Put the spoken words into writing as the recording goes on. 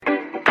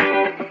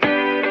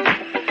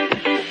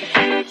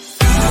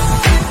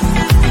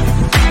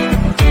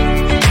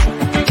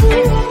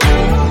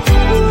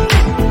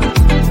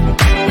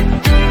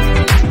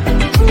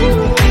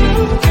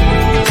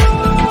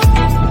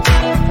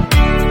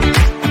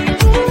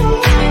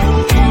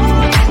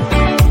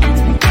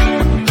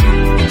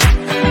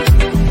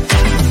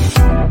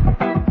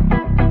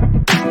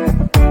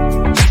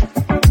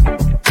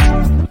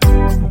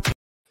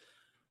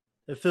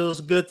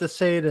feels good to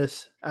say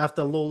this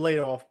after a little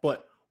layoff,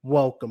 but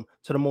welcome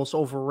to the most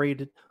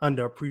overrated,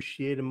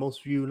 underappreciated,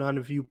 most viewed, and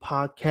underviewed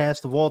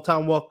podcast of all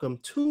time. Welcome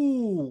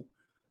to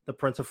the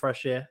Prince of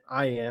Fresh Air.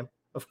 I am,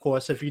 of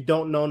course, if you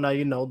don't know, now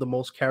you know, the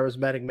most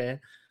charismatic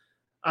man.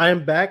 I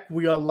am back.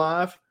 We are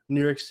live,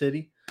 New York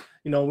City.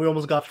 We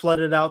almost got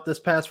flooded out this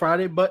past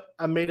Friday, but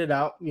I made it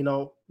out.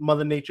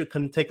 Mother Nature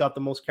couldn't take out the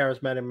most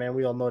charismatic man.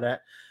 We all know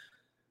that.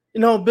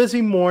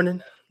 Busy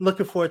morning.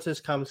 Looking forward to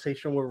this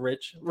conversation with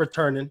Rich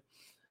returning.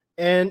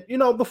 And,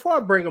 before I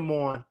bring him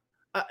on,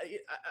 I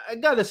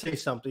got to say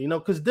something,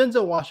 because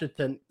Denzel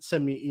Washington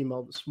sent me an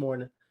email this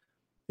morning.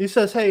 He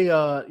says, hey,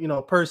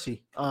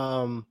 Percy,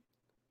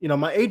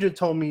 my agent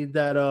told me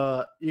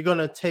that you're going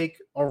to take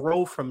a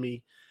role from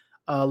me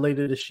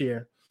later this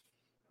year.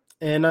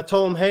 And I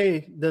told him,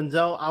 hey,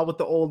 Denzel, out with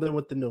the old and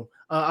with the new.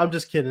 I'm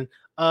just kidding.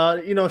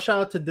 Shout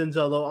out to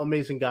Denzel, though,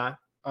 amazing guy.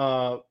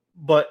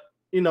 But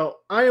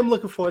I am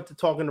looking forward to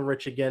talking to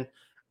Rich again.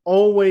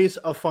 Always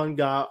a fun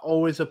guy,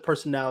 always a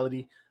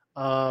personality.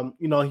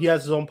 He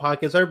has his own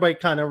podcast. Everybody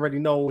kind of already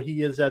know who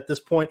he is at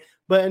this point.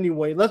 But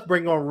anyway, let's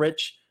bring on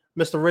Rich.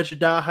 Mr. Rich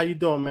Dow, how you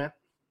doing, man?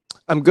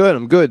 I'm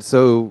good.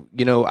 So,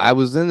 I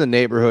was in the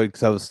neighborhood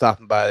because I was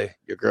stopping by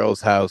your girl's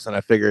house, and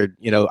I figured,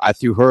 I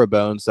threw her a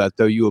bone, so I'd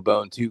throw you a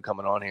bone too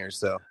coming on here.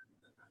 So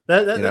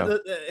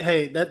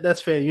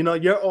that's fair.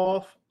 You're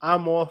off.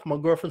 I'm off. My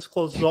girlfriend's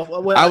clothes is off.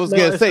 Well, I was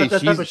gonna say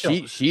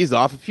she's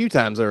off a few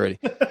times already.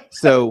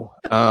 So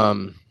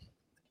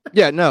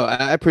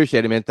I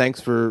appreciate it, man.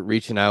 Thanks for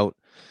reaching out.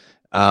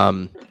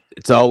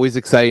 It's always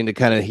exciting to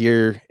kind of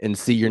hear and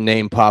see your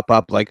name pop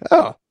up. Like,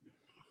 oh,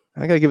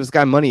 I gotta give this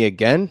guy money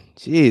again.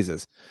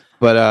 Jesus.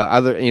 But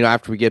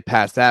after we get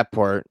past that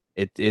part,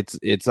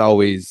 it's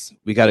always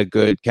we got a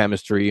good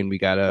chemistry and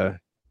it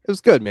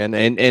was good, man.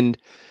 And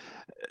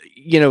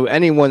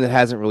anyone that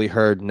hasn't really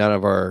heard none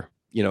of our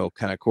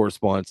kind of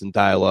correspondence and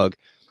dialogue,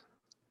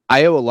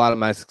 I owe a lot of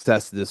my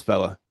success to this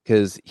fella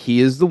because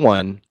he is the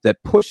one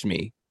that pushed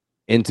me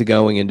into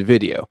going into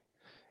video.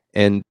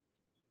 And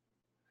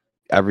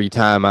every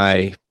time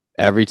I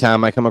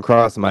come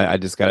across him, I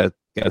just gotta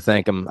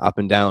thank him up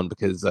and down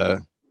because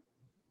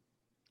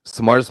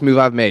smartest move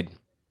I've made.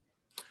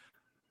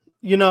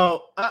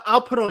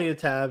 I'll put on your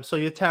tab. So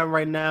your tab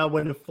right now,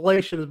 when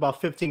inflation is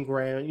about 15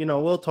 grand,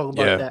 we'll talk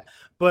about that.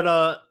 But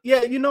at the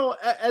end of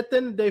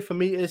the day, for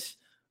me,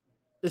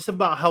 it's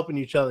about helping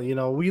each other.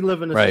 We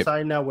live in a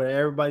society now where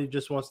everybody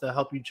just wants to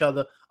help each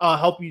other.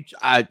 I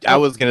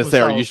was gonna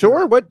say, are you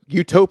sure? What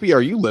utopia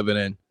are you living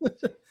in?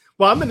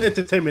 Well, I'm in the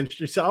entertainment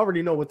industry, so I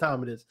already know what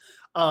time it is.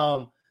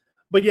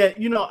 But yeah,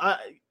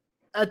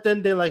 at the end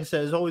of the day, like I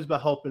said, it's always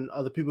about helping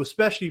other people,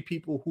 especially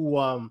people who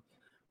I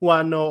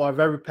know are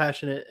very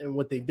passionate in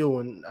what they do,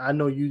 and I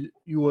know you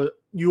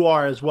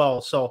are as well.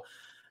 So,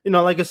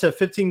 like I said,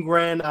 15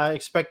 grand I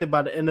expected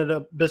by the end of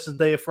the business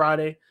day of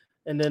Friday,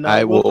 and then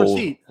we'll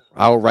proceed.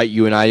 I'll write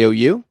you an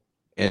IOU,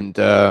 and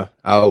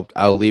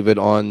I'll leave it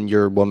on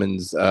your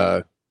woman's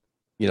little.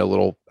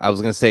 I was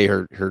gonna say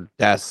her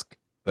desk,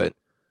 but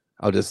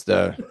I'll just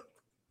I'll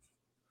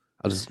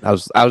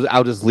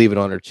just leave it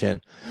on her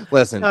chin.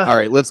 Listen, all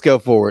right, let's go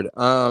forward.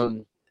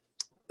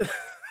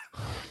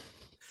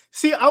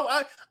 See,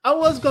 I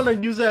was gonna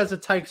use it as a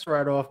tax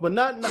write-off, but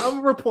not.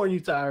 I'm reporting you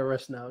to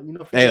IRS now.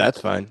 Hey,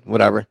 that's fine.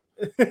 Whatever.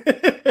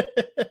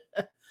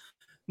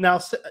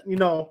 Now,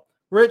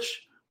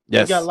 Rich.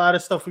 Yes. We got a lot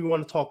of stuff we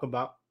want to talk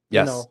about.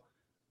 Yes.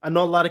 I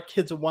know a lot of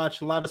kids are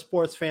watching, a lot of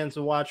sports fans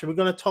are watching. We're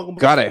going to talk about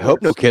God, sports. I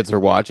hope no kids are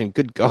watching.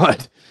 Good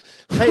God.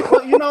 Hey,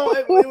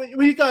 well,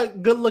 we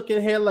got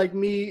good-looking hair like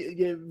me,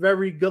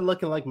 very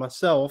good-looking like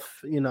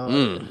myself,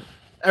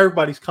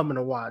 Everybody's coming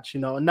to watch,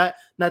 and not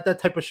that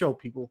type of show,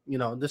 people,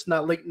 just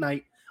not late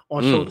night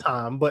on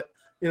Showtime, but,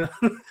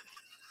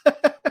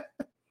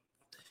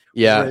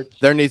 Yeah, Rich.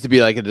 There needs to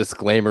be like a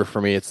disclaimer for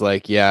me. It's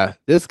like, yeah,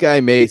 this guy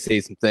may say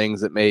some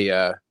things that may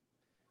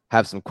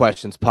have some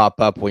questions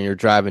pop up when you're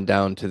driving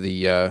down to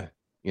the,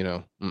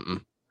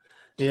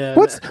 Yeah.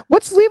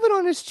 What's leaving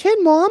on his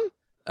chin, Mom?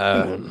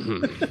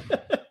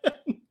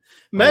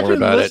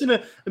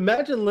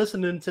 Imagine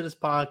listening to this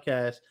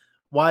podcast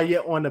while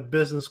you're on a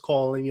business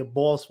call and your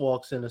boss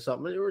walks in or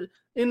something.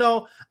 I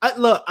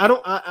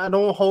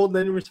don't hold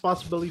any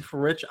responsibility for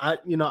Rich. I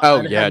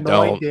have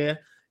no idea.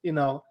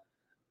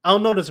 I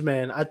don't know this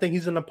man. I think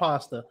he's an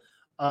imposter.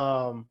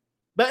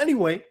 But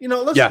anyway,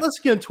 let's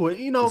get into it.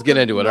 Let's get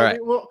into it. All right.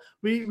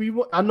 We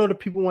I know that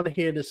people want to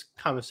hear this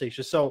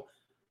conversation. So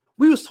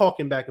we was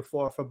talking back and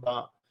forth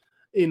about,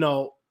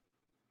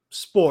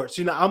 sports.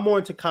 I'm more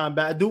into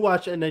combat. I do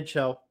watch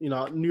NHL,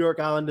 New York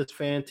Islanders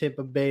fan,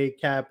 Tampa Bay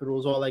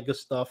Capitals, all that good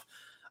stuff.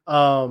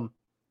 And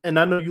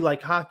I know you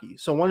like hockey.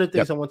 So one of the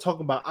things I want to talk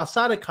about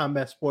outside of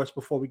combat sports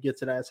before we get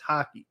to that is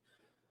hockey.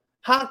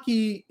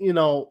 Hockey,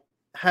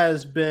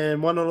 has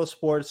been one of those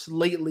sports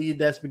lately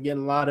that's been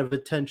getting a lot of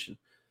attention.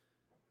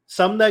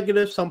 Some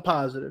negative, some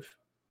positive.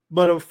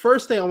 But the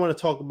first thing I want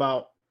to talk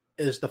about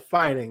is the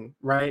fighting,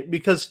 right?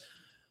 Because,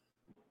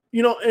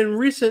 in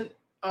recent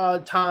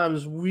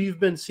times we've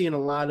been seeing a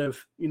lot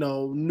of,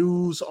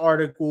 news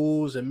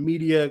articles and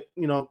media,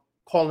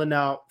 calling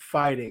out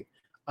fighting,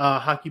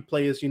 hockey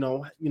players,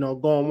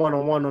 going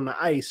one-on-one on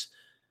the ice.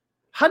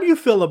 How do you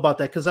feel about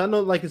that? Because I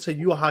know, like I said,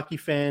 you're a hockey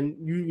fan.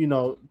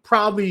 You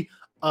probably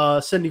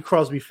Sidney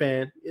Crosby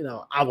fan.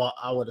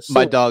 I would assume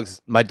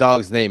My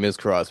dog's name is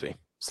Crosby.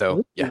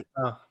 So really?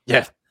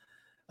 Yeah.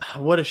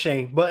 What a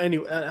shame. But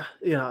anyway,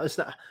 it's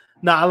not.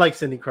 No, I like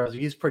Sidney Crosby.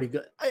 He's pretty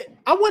good.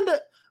 I wonder,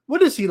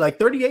 what is he, like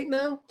 38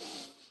 now?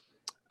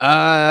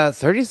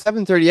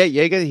 37, 38.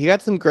 Yeah, he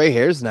got some gray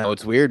hairs now.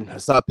 It's weird. I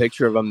saw a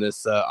picture of him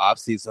this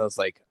offseason. I was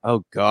like,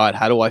 oh God,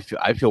 how do I feel?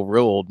 I feel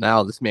real old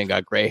now. This man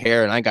got gray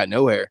hair and I got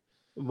no hair.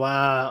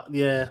 Wow.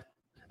 Yeah.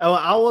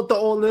 I want the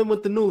old in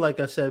with the new, like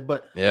I said.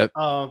 But yep.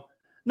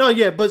 No,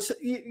 yeah, but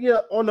yeah,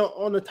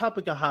 on the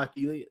topic of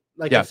hockey,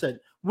 like I said,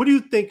 what do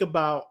you think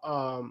about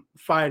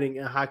fighting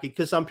in hockey?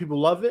 Because some people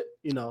love it,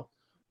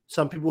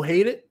 some people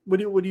hate it. What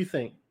do you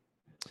think?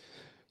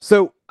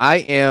 So I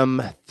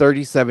am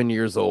 37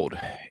 years old,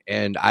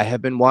 and I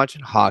have been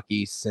watching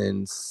hockey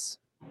since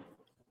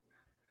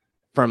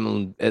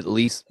from at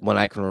least when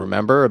I can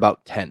remember,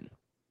 about 10.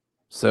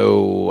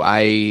 So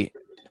I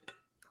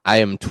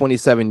am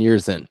 27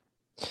 years in,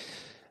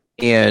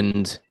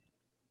 and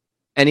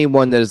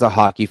anyone that is a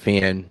hockey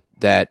fan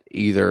that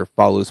either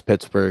follows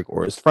Pittsburgh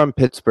or is from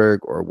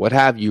Pittsburgh or what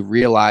have you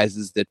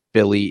realizes that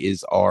Philly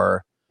is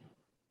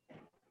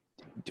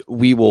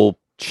we will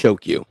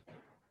choke you.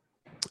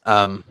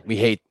 We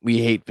hate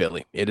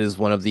Philly. It is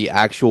one of the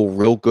actual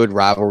real good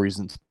rivalries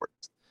in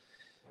sports.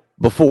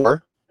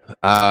 Before,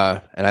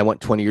 and I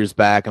went 20 years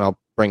back, and I'll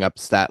bring up a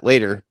stat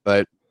later,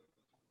 but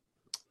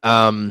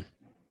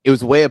it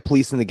was a way of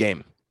policing the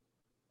game.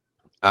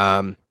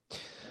 A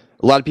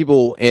lot of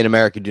people in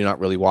America do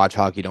not really watch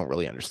hockey, don't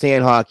really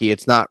understand hockey.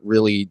 It's not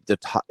really the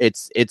top.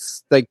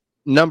 It's like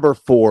number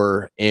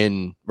 4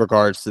 in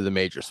regards to the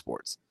major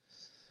sports.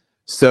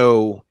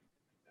 So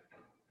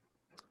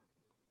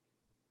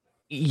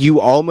you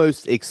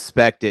almost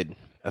expected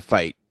a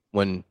fight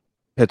when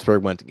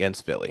Pittsburgh went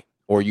against Philly,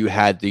 or you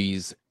had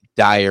these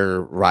dire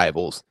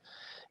rivals.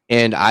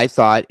 And I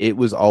thought it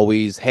was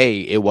always,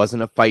 hey, it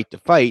wasn't a fight to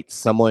fight.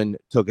 Someone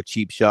took a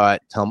cheap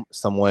shot.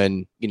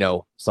 Someone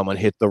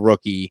hit the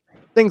rookie.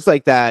 Things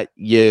like that.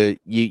 You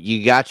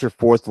got your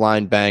fourth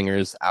line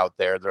bangers out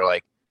there. They're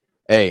like,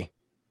 hey,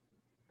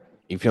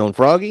 you feeling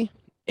froggy?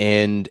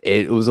 And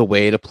it was a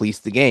way to police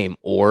the game.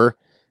 Or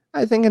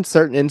I think in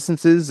certain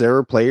instances, there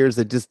were players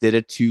that just did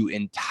it to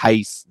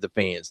entice the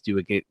fans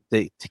to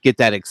get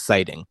that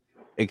exciting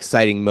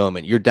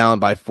moment. You're down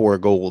by 4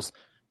 goals.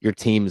 Your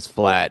team is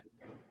flat.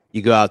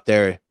 You go out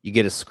there, you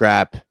get a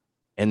scrap,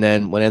 and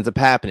then what ends up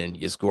happening,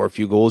 you score a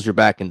few goals, you're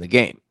back in the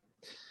game.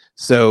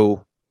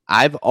 So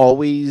I've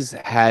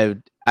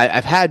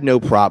had no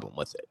problem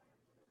with it.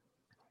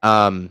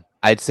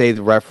 I'd say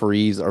the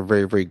referees are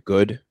very, very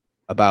good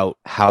about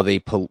how they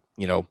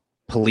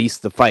police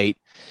the fight.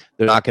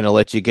 They're not going to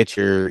let you get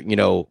your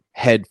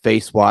head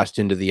face washed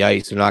into the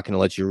ice. They're not going to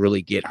let you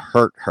really get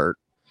hurt.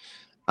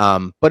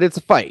 But it's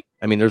a fight.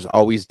 I mean, there's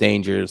always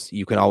dangers.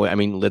 You can always,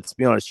 let's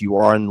be honest, you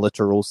are on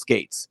literal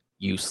skates.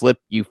 You slip,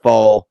 you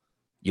fall,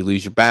 you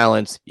lose your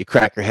balance, you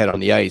crack your head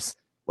on the ice.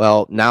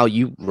 Well, now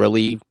you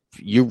really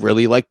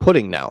like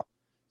pudding now.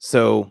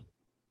 So,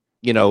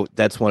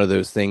 that's one of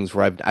those things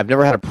where I've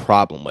never had a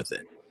problem with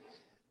it.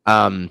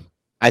 I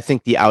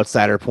think the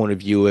outsider point of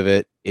view of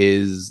it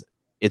is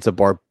it's a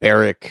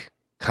barbaric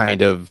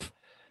kind of,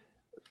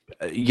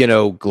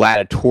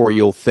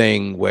 gladiatorial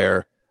thing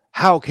where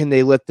how can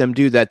they let them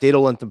do that? They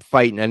don't let them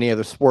fight in any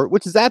other sport,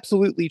 which is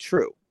absolutely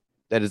true.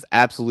 That is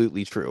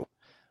absolutely true.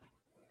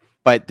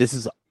 But this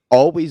has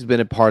always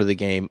been a part of the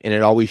game, and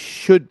it always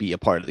should be a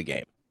part of the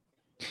game.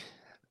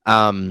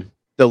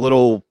 The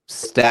little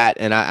stat,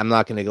 and I'm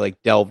not going to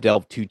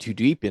delve too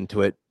deep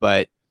into it,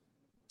 but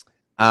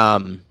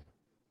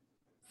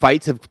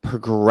fights have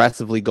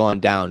progressively gone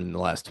down in the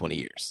last 20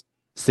 years,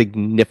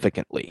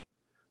 significantly.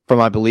 From,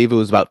 I believe it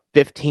was about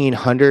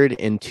 1,500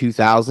 in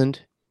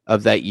 2000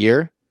 of that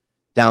year,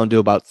 down to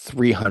about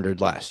 300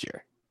 last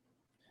year.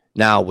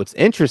 Now, what's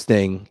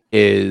interesting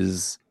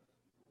is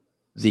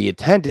the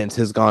attendance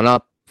has gone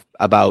up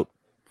about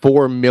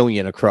 4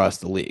 million across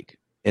the league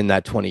in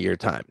that 20-year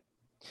time.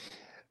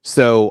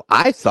 So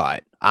I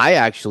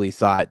actually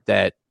thought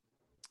that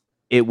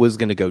it was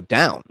going to go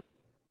down,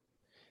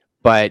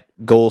 but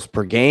goals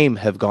per game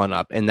have gone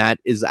up. And that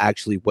is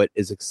actually what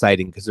is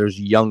exciting, because there's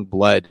young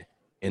blood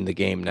in the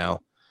game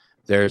now.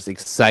 There's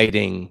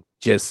exciting,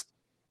 just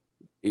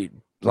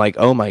like,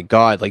 oh my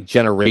God, like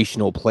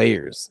generational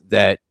players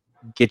that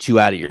get you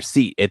out of your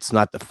seat. It's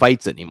not the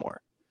fights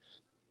anymore.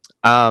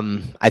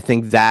 I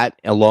think that,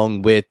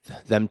 along with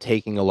them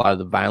taking a lot of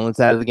the violence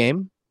out of the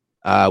game,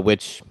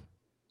 which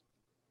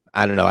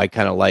I don't know, I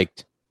kind of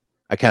liked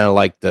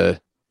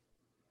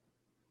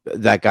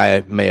that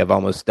guy may have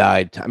almost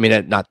died. I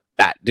mean, not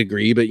that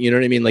degree, but you know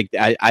what I mean? Like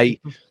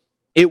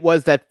it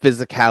was that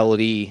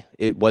physicality.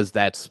 It was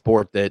that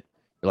sport that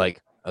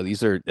like, oh,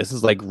 this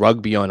is like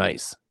rugby on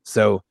ice.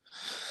 So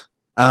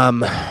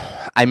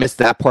I missed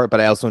that part,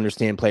 but I also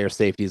understand player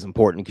safety is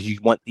important because you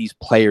want these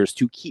players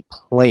to keep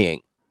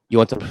playing. You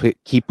want them to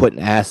keep putting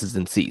asses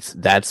in seats.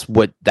 That's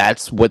what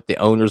the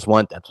owners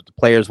want. That's what the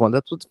players want.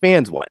 That's what the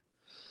fans want.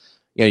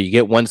 You know, you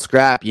get one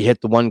scrap, you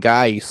hit the one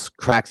guy, he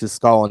cracks his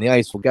skull on the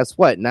ice. Well, guess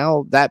what?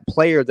 Now that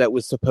player that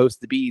was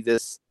supposed to be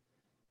this,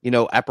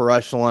 upper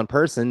echelon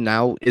person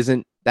now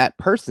isn't that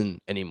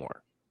person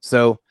anymore.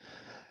 So,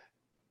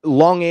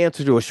 long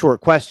answer to a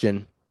short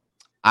question.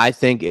 I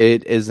think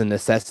it is a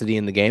necessity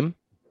in the game.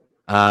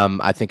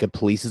 I think it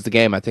polices the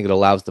game. I think it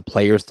allows the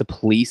players to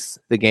police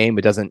the game.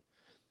 It doesn't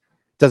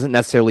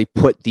necessarily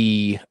put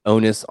the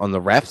onus on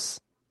the refs.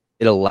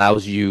 It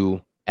allows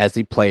you as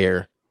a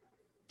player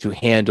to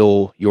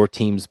handle your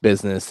team's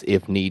business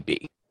if need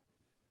be.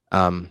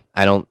 I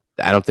don't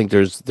think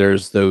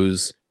there's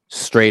those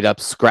straight up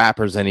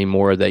scrappers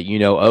anymore that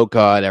oh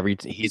god,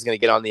 he's going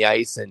to get on the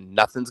ice and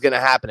nothing's going to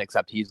happen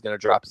except he's going to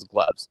drop his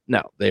gloves.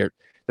 No, there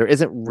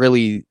isn't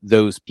really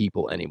those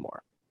people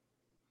anymore.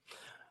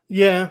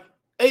 Yeah.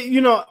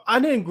 I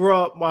didn't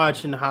grow up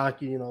watching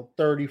hockey,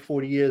 30,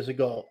 40 years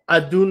ago.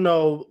 I do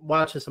know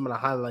watching some of the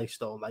highlights,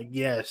 though. Like,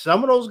 yeah,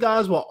 some of those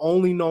guys were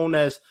only known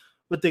as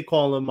what they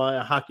call them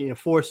hockey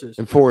enforcers.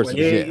 Enforcers,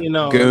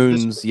 yeah.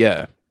 Goons,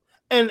 yeah.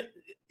 And,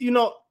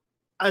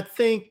 I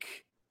think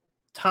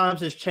times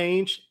has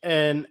changed.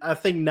 And I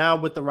think now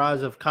with the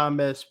rise of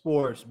combat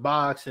sports,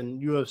 boxing,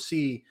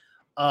 UFC,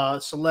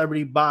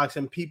 celebrity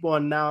boxing, people are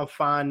now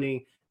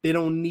finding they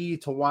don't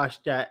need to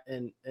watch that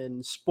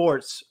in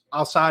sports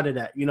outside of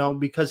that,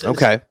 because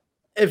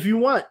if you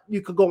want,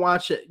 you could go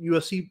watch a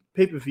UFC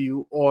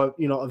pay-per-view or,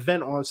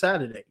 event on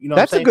Saturday.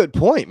 That's a good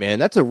point, man.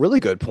 That's a really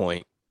good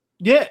point.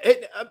 Yeah.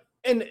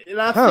 And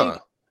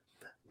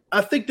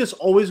I think there's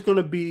always going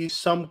to be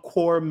some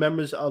core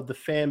members of the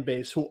fan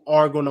base who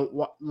are going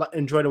to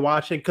enjoy the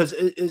watching because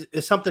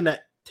it's something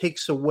that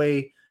takes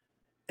away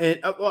and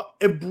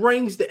it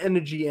brings the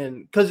energy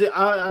in because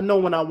I know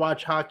when I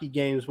watch hockey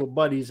games with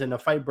buddies and the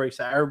fight breaks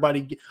out,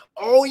 everybody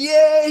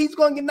he's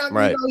going to get knocked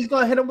out, he's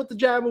going to hit him with the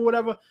jab or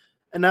whatever.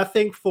 And I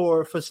think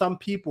for some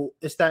people,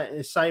 it's that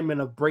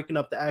excitement of breaking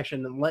up the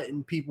action and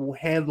letting people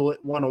handle it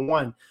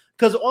one-on-one.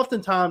 Because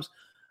oftentimes,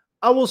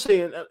 I will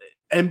say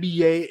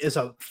NBA is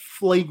a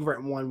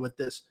flagrant one with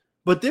this,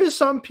 but there's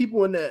some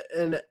people in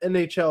the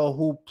NHL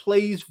who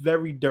plays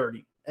very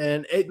dirty.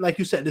 And like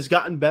you said, it's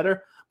gotten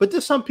better. But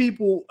there's some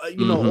people,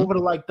 over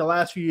the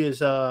last few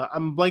years,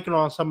 I'm blanking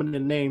on some of the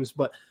names,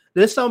 but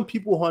there's some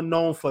people who are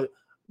known for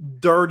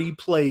dirty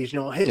plays,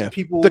 hitting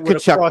people. The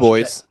Kachuk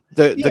boys,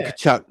 the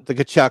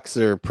Kachucks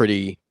are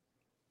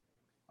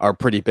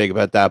pretty big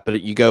about that.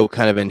 But you go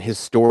kind of in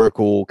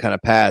historical kind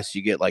of past,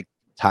 you get like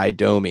Ty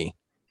Domi,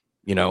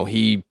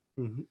 Marty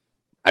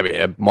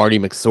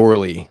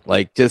McSorley,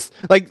 like just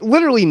like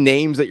literally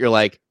names that you're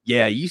like,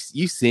 yeah, you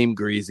seem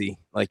greasy,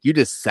 like you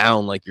just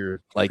sound like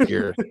you're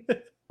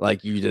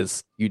like you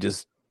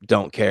just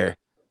don't care.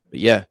 But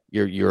yeah,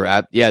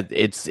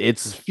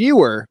 it's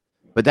fewer,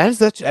 but that's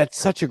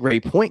such a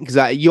great point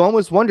because you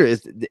almost wonder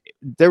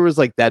there was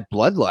like that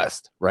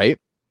bloodlust, right?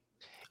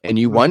 And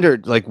you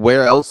wondered like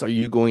where else are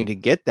you going to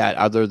get that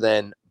other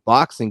than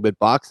boxing? But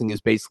boxing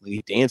is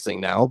basically dancing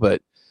now.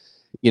 But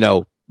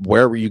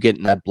where were you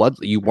getting that blood?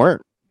 You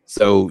weren't.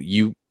 So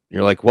you're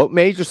like, what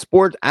major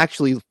sport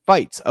actually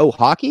fights? Oh,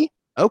 hockey?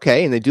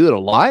 Okay, and they do it a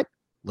lot.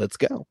 Let's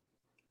go.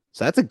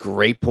 So that's a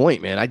great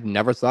point, man. I'd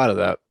never thought of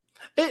that.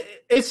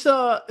 It's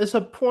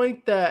a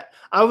point that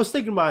I was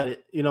thinking about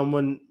it,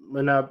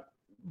 when I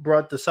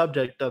brought the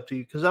subject up to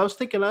you, because I was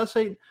thinking, I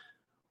say,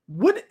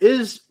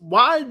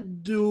 why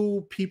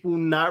do people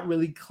not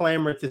really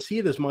clamor to see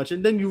it as much?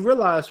 And then you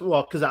realize,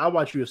 well, because I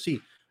watch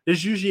UFC,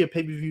 there's usually a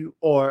pay-per-view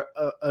or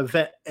an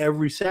event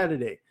every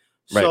Saturday.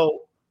 Right.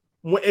 So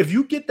if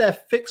you get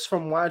that fix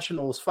from watching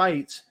those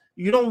fights,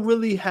 you don't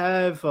really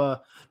have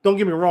don't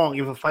get me wrong,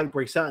 if a fight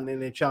breaks out in the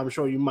NHL, I'm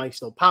sure you might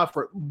still pop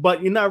for it,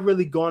 but you're not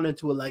really going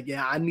into it like,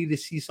 yeah, I need to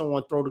see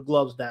someone throw the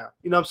gloves down.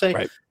 You know what I'm saying?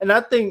 Right. And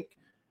I think,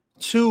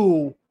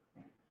 too,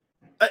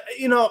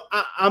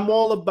 I'm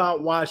all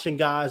about watching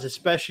guys,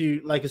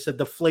 especially, like I said,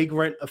 the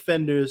flagrant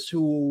offenders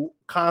who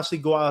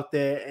constantly go out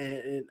there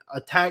and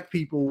attack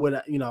people with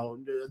a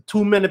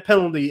 2-minute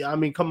penalty. I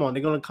mean, come on,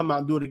 they're going to come out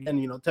and do it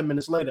again, 10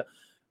 minutes later.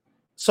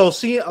 So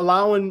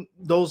allowing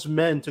those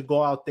men to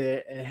go out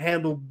there and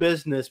handle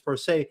business per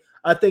se,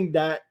 I think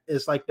that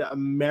is like the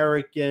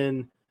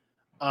American,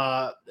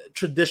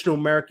 traditional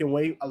American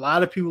way. A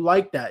lot of people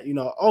like that. You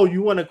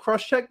want to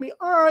cross check me?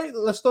 All right,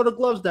 let's throw the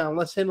gloves down.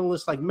 Let's handle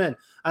this like men.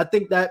 I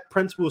think that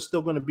principle is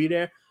still going to be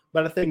there.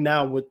 But I think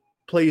now with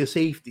player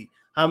safety,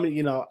 I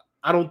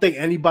don't think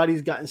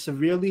anybody's gotten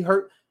severely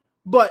hurt.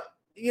 But,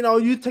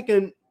 you're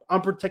taking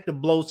unprotected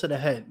blows to the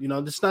head.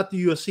 It's not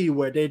the UFC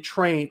where they're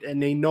trained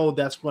and they know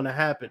that's going to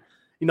happen.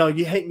 You're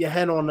hitting your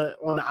head on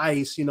the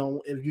ice,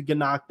 if you get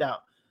knocked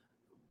out.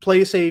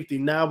 Player safety,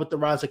 now with the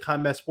rise of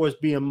combat sports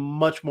being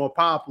much more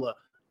popular.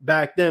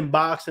 Back then,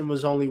 boxing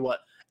was only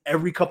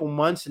every couple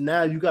months, and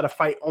now you got to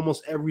fight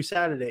almost every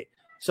Saturday.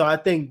 So I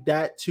think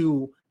that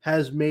too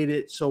has made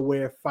it so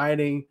where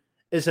fighting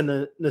is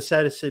a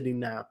necessity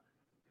now.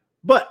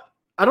 But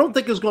I don't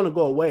think it's going to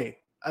go away.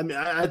 I mean,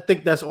 I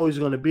think that's always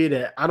going to be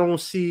there. I don't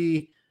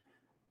see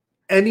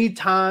any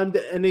time the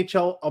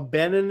NHL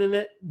abandoning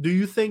it. Do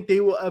you think they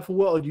will ever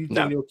will, or do you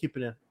think they'll keep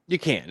it in? You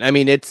can't. I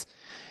mean, it's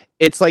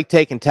like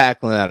taking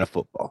tackling out of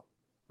football,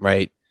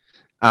 right?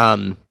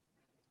 I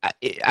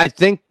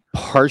think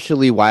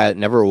partially why it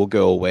never will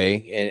go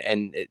away,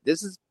 and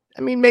this is,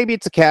 I mean, maybe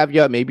it's a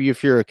caveat. Maybe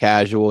if you're a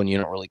casual and you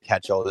don't really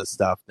catch all this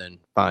stuff, then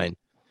fine.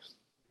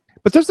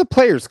 But there's a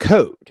player's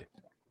code.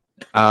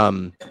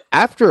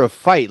 After a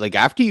fight, like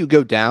after you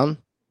go down,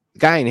 the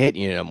guy ain't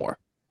hitting you no more.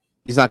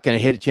 He's not going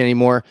to hit you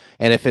anymore.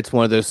 And if it's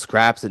one of those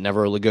scraps that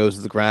never really goes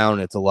to the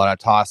ground, it's a lot of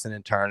tossing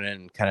and turning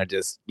and kind of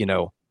just,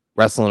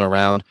 wrestling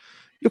around.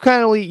 You'll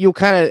kind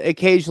of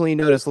occasionally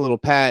notice a little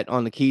pat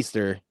on the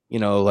keister,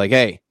 like,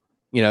 hey,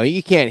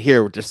 you can't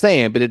hear what they're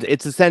saying, but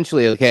it's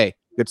essentially like, hey,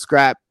 good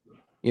scrap,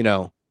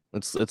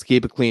 let's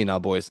keep it clean now,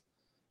 boys.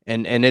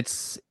 And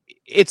it's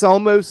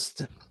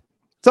almost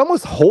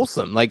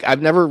wholesome. Like,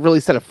 I've never really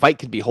said a fight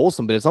could be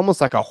wholesome, but it's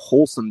almost like a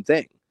wholesome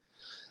thing.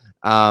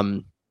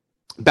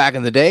 Back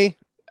in the day,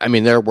 I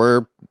mean, there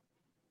were,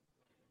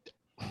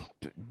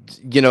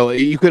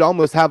 you could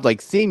almost have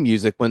like theme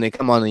music when they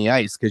come on the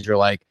ice, because you're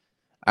like,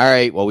 all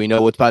right, well, we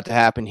know what's about to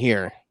happen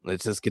here.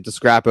 Let's just get the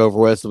scrap over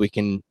with so we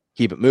can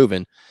keep it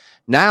moving.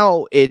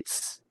 Now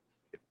it's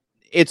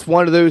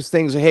one of those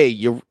things. Hey,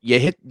 you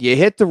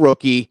hit the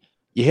rookie,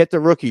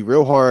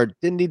 real hard.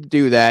 Didn't need to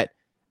do that.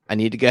 I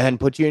need to go ahead and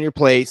put you in your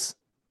place.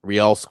 We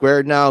all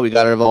squared now. We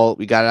got it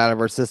out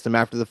of our system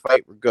after the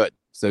fight. We're good.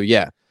 So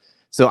yeah.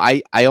 So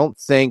I don't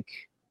think,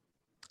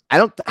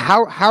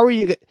 how are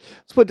you,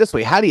 let's put it this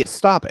way. How do you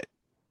stop it?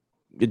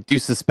 Do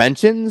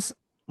suspensions?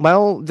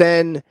 Well,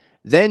 then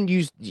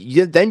you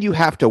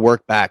have to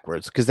work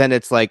backwards, because then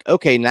it's like,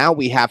 okay, now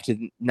we have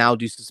to now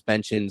do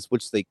suspensions,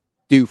 which they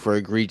do for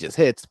egregious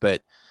hits,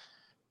 but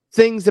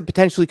things that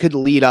potentially could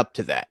lead up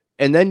to that.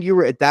 And then you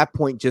were at that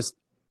point,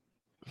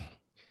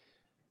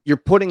 you're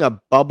putting a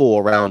bubble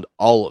around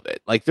all of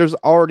it. Like, there's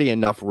already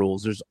enough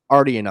rules. There's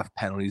already enough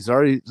penalties.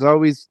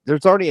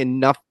 There's already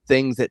enough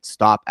things that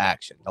stop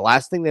action. The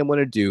last thing they want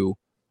to do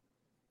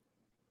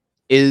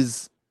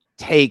is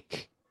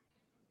take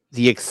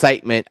the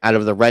excitement out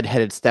of the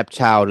redheaded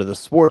stepchild of the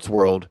sports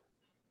world.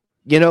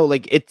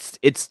 Like,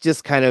 it's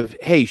just kind of,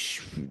 hey,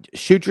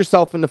 shoot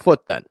yourself in the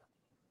foot then.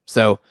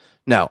 So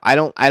no, I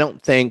don't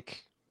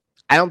think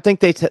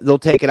they'll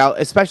take it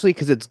out, especially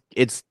because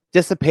it's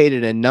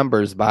dissipated in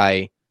numbers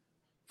by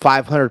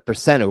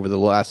 500% over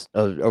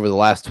the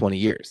last 20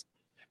 years.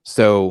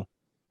 So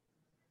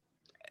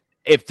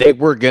if they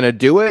were going to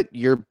do it,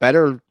 you're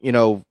better, you're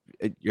a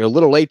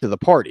little late to the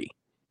party.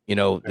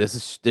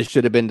 This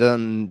should have been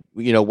done,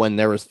 when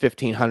there was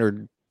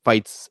 1,500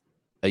 fights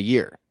a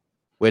year,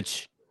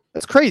 which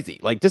that's crazy.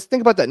 Like, just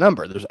think about that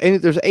number.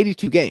 There's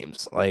 82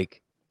 games.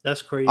 Like,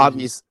 that's crazy.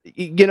 Obvious,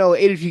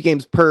 82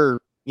 games per,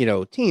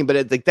 team, but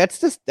it's like,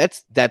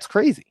 that's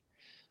crazy.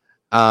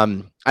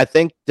 I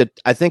think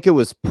it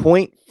was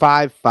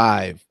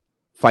 0.55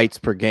 fights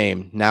per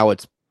game. Now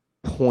it's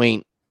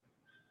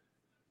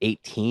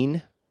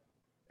 0.18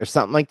 or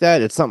something like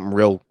that. It's something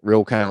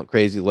real kind of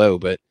crazy low,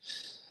 but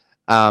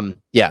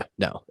yeah,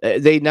 no,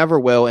 they never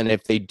will. And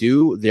if they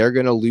do, they're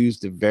going to lose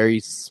the very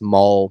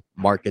small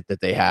market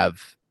that they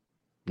have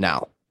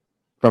now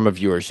from a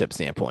viewership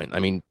standpoint. I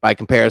mean, by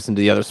comparison to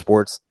the other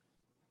sports,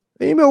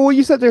 well,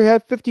 you said they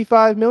had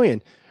 55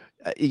 million.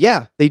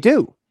 Yeah, they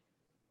do.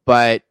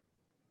 But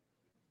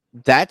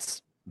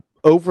that's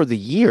over the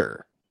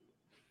year.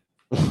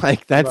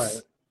 Like, that's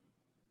right.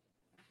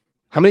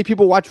 How many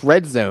people watch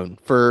Red Zone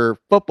for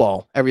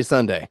football every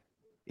Sunday?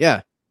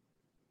 Yeah.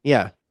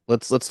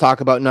 Let's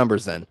talk about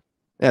numbers then.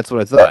 That's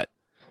what I thought.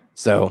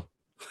 So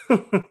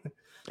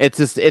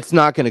it's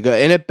not going to go,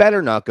 and it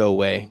better not go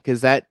away, because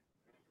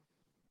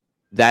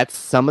that's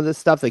some of the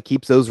stuff that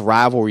keeps those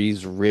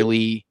rivalries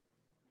really.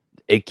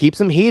 It keeps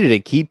them heated.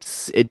 It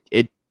keeps it.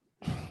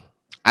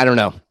 I don't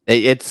know.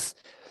 I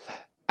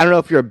don't know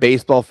if you're a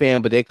baseball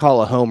fan, but they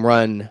call a home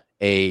run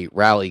a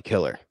rally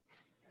killer.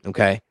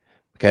 Okay,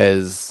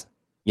 because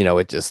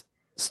it just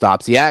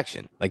stops the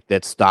action. Like,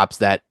 that stops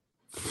that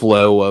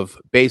flow of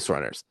base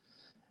runners.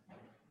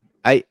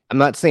 I'm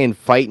not saying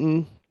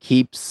fighting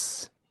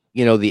keeps,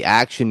 the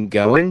action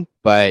going,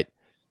 but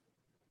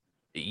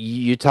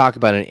you talk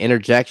about an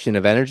interjection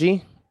of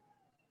energy.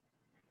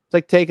 It's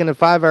like taking a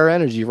 5-hour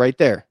energy right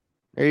there.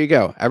 There you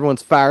go.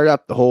 Everyone's fired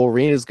up. The whole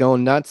arena's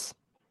going nuts.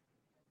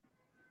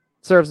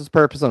 Serves its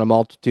purpose on a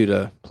multitude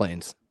of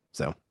planes.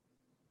 So,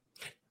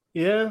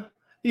 yeah,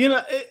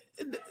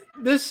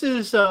 this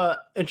is an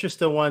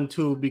interesting one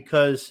too,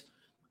 because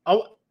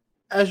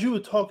as you were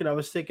talking, I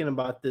was thinking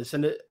about this,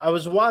 and I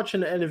was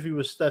watching an interview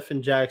with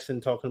Stephen Jackson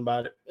talking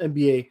about it,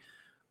 NBA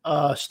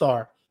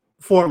star,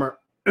 former.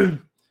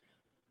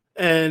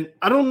 And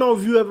I don't know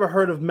if you ever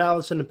heard of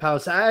Malice in the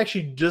Palace. I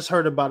actually just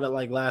heard about it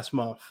like last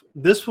month.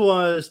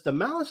 The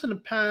Malice in the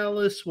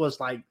Palace was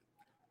like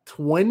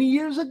 20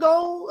 years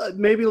ago,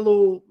 maybe a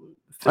little.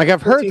 15. Like,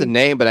 I've heard the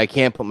name, but I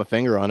can't put my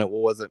finger on it.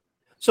 What was it?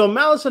 So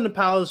Malice in the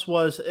Palace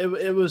was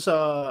it was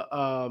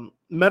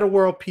Meta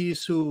World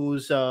Peace,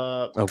 who's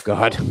Oh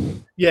God.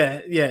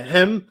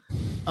 him,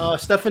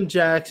 Stephen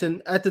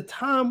Jackson. At the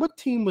time, what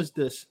team was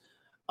this?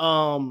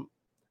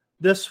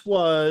 This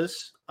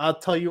was, I'll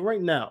tell you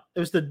right now, it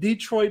was the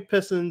Detroit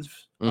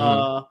Pistons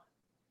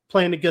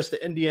playing against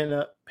the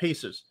Indiana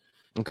Pacers.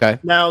 Okay.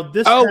 Now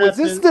this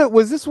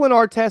was this when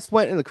Artest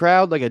went in the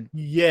crowd like a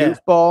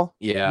goofball?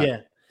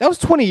 Yeah. That was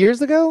 20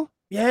 years ago?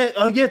 Yeah,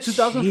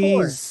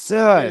 2004. Jesus.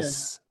 Yeah.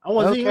 I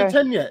wasn't even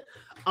 10 yet.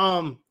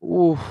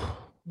 Oof.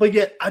 But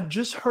yeah, I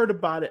just heard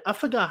about it. I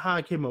forgot how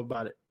I came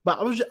about it. But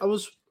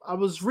I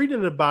was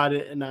reading about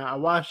it and I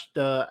watched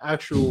the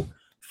actual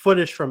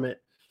footage from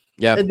it.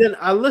 Yeah. And then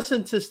I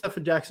listened to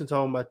Stephen Jackson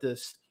talking about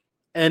this.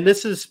 And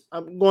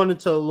I'm going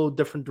into a little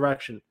different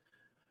direction.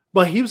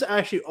 But he was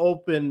actually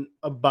open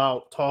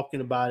about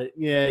talking about it.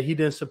 Yeah, he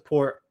didn't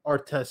support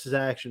Artest's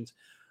actions.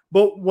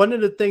 But one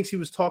of the things he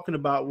was talking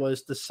about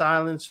was the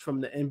silence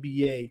from the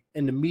NBA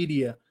and the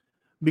media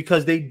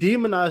because they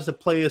demonized the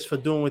players for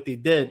doing what they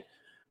did.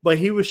 But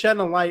he was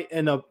shedding a light,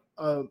 and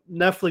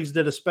Netflix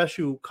did a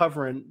special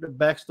covering the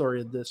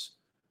backstory of this.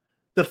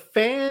 The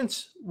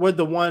fans were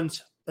the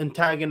ones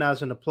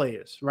antagonizing the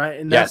players, right?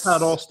 And that's how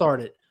it all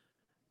started.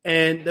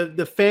 And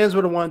the fans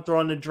were the one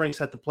throwing the drinks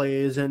at the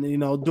players and,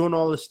 doing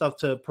all this stuff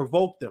to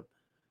provoke them.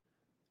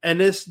 And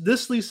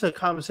this leads to a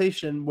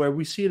conversation where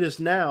we see this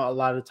now a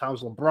lot of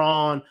times.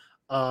 LeBron,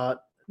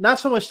 not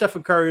so much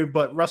Stephen Curry,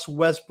 but Russell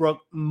Westbrook,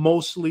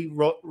 mostly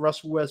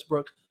Russell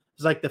Westbrook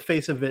is like the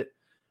face of it,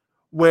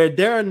 where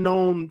they're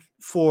known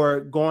for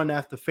going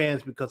after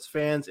fans because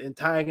fans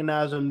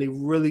antagonize them. They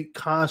really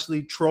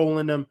constantly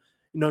trolling them,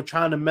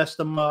 trying to mess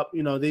them up.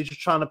 They're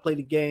just trying to play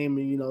the game.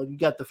 And, you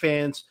got the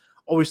fans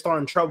always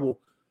starting trouble.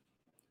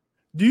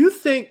 Do you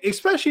think,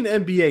 especially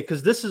in the NBA,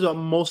 because this is a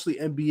mostly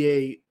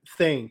NBA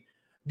thing,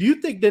 do you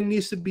think there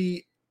needs to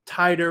be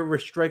tighter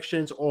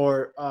restrictions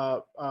or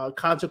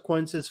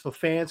consequences for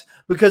fans?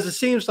 Because it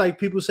seems like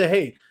people say,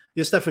 hey,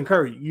 you're Stephen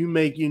Curry. You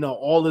make,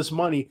 all this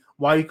money.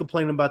 Why are you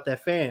complaining about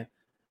that fan?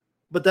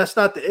 But that's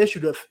not the issue.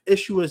 The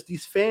issue is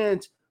these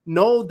fans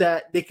know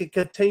that they can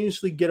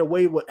continuously get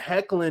away with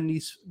heckling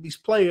these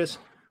players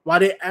while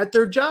they're at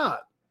their job.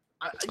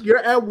 You're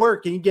at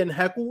work and you're getting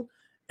heckled,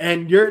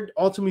 and you're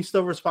ultimately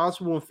still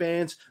responsible when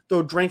fans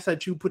throw drinks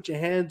at you, put their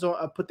hands on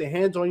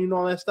you, and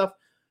all that stuff.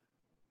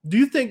 Do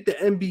you think the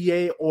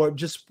NBA or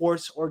just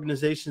sports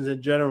organizations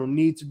in general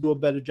need to do a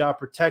better job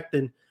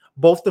protecting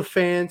both the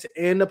fans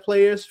and the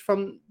players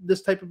from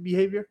this type of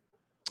behavior?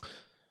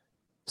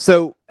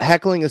 So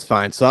heckling is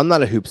fine. So I'm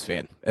not a hoops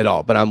fan at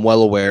all, but I'm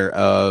well aware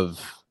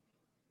of,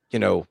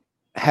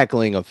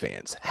 heckling of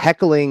fans.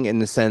 Heckling in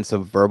the sense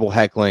of verbal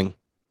heckling,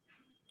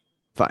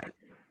 fine.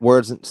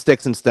 Words,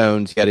 sticks and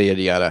stones, yada,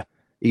 yada, yada.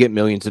 You get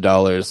millions of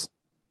dollars.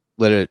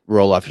 Let it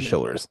roll off your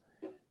shoulders.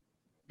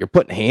 You're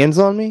putting hands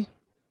on me?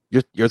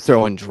 You're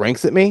throwing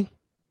drinks at me?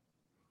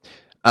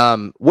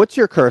 What's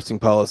your cursing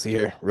policy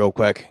here, real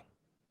quick?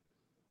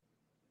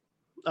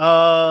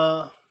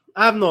 I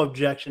have no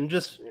objection.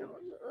 Just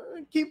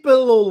keep it a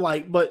little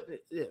light, but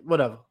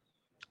whatever.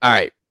 All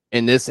right.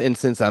 In this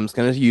instance, I'm just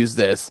going to use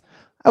this.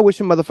 I wish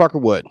a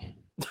motherfucker would.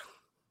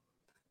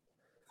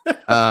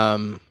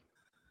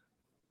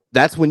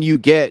 That's when you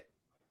get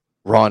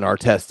raw and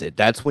tested.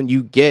 That's when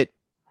you get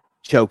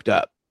choked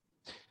up.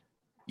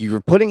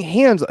 You're putting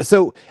hands.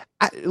 So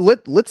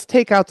let's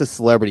take out the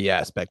celebrity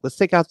aspect. Let's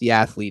take out the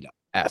athlete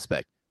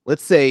aspect.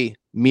 Let's say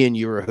me and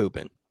you are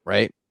hooping,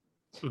 right?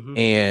 Mm-hmm.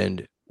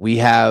 And we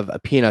have a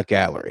peanut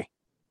gallery.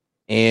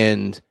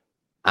 And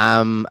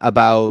I'm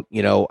about,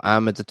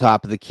 I'm at the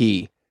top of the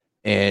key.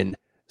 And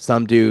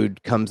some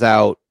dude comes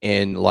out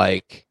and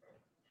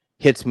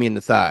hits me in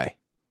the thigh.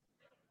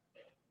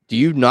 Do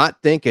you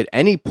not think at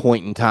any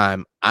point in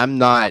time I'm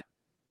not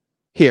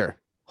here?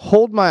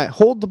 Hold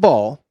the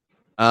ball.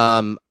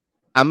 I'm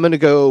gonna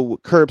go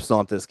curb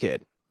stomp this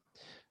kid.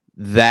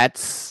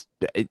 That's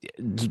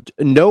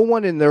no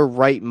one in their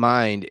right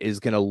mind is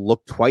gonna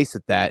look twice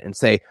at that and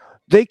say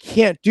they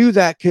can't do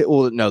that.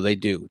 Well, no, they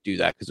do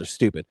that because they're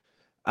stupid.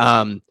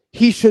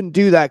 He shouldn't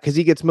do that because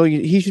he gets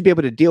millions. He should be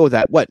able to deal with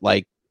that. What,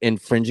 like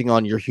infringing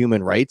on your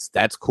human rights?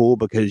 That's cool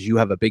because you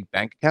have a big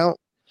bank account.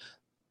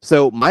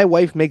 So my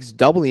wife makes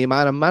double the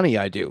amount of money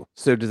I do.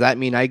 So does that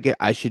mean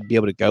I should be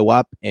able to go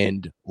up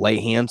and lay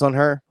hands on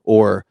her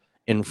or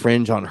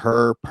infringe on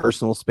her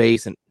personal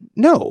space? And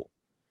no,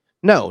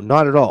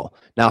 not at all.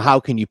 Now, how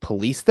can you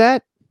police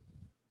that?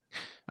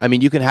 I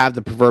mean, you can have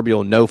the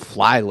proverbial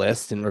no-fly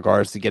list in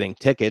regards to getting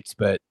tickets,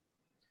 but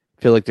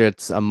I feel like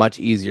it's a much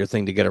easier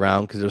thing to get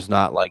around because there's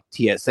not like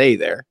TSA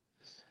there.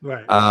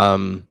 Right.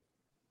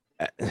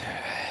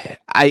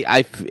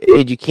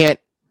 You can't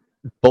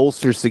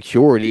bolster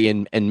security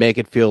and make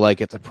it feel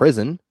like it's a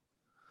prison.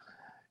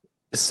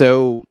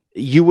 So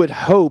you would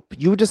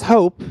just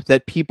hope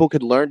that people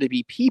could learn to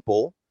be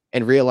people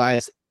and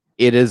realize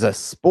it is a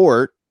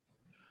sport.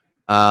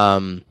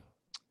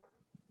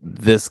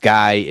 This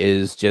guy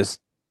is just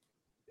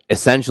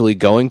essentially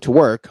going to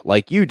work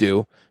like you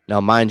do. Now,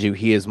 mind you,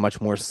 he is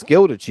much more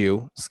skilled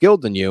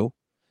than you,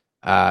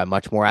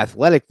 much more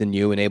athletic than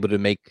you and able to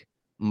make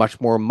much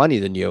more money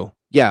than you.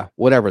 Yeah,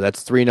 whatever.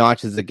 That's 3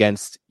 notches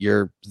against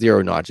your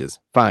 0 notches.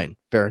 Fine,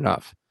 fair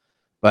enough.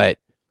 But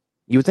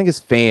you would think as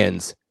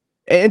fans,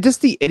 and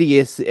just the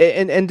idiots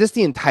and just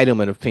the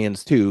entitlement of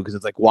fans too, because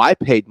it's like, well, I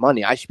paid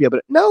money. I should be able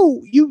to.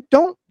 No, you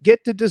don't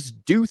get to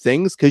just do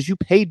things because you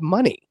paid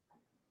money.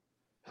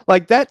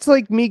 Like, that's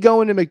like me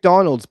going to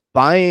McDonald's,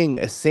 buying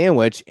a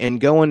sandwich, and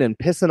going and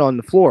pissing on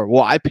the floor.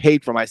 Well, I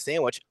paid for my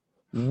sandwich.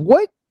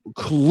 What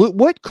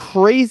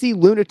crazy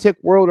lunatic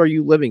world are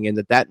you living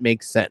in that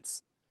makes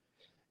sense?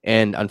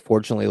 And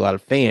unfortunately, a lot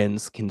of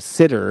fans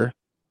consider,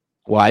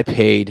 well, I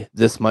paid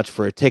this much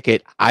for a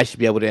ticket, I should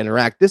be able to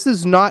interact. This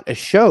is not a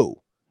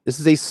show. This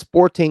is a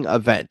sporting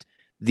event.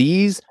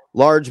 These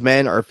large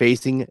men are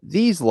facing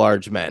these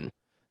large men.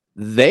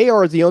 They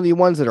are the only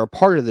ones that are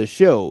part of the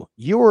show.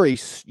 You're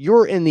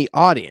in the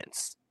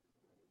audience.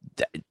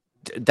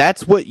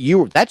 That's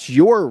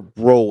your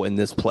role in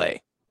this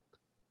play.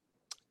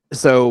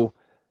 So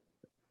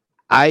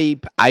I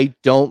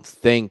don't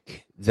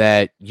think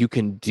that you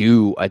can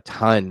do a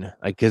ton,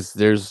 because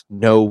there's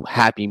no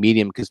happy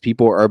medium, because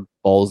people are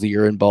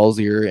ballsier and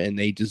ballsier, and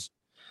they just,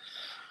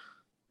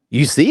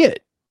 you see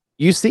it.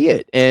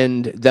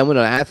 And then when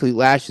an athlete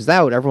lashes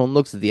out, everyone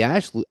looks at the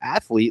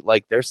athlete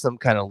like there's some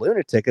kind of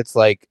lunatic. It's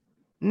like,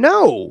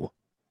 no,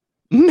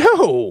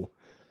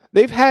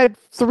 they've had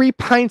 3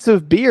 pints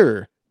of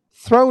beer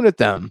thrown at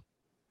them.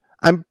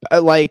 I'm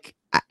like,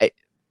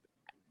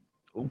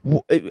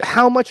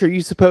 how much are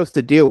you supposed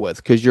to deal with?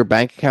 Because your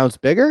bank account's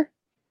bigger?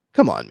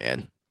 Come on,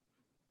 man.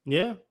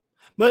 Yeah.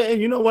 But and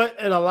you know what?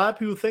 And a lot of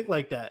people think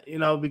like that,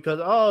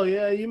 because, oh,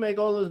 yeah, you make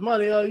all this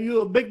money. Oh,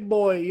 you a big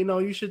boy,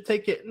 you should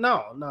take it.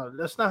 No,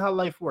 that's not how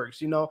life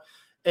works,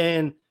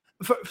 And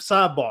for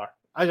sidebar,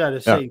 I got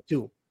to say,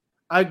 too,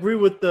 I agree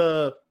with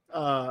the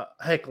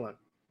heckling.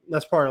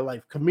 That's part of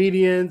life.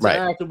 Comedians,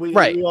 actors,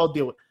 we all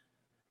deal with it.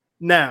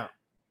 Now,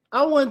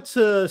 I went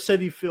to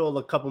City Field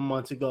a couple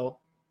months ago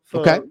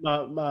for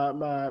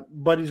my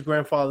buddy's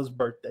grandfather's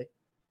birthday.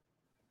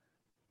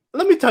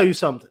 Let me tell you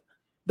something.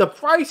 The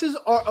prices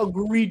are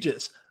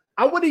egregious.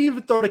 I wouldn't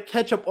even throw the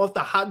ketchup off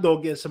the hot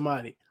dog at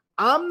somebody.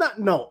 I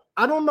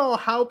don't know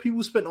how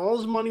people spend all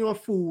this money on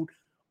food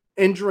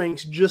and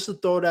drinks just to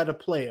throw it at a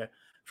player.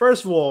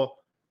 First of all,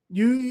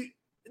 the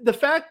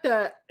fact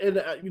that,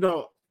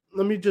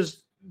 let me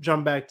just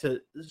jump back to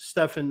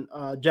Stephen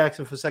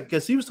Jackson for a second,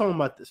 because he was talking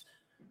about this.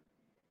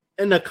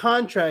 In the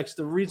contracts,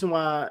 the reason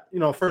why,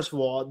 first of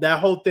all, that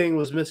whole thing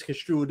was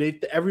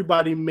misconstrued.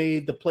 Everybody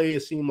made the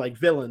players seem like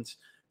villains,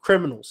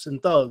 criminals,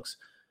 and thugs.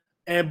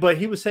 But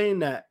he was saying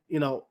that,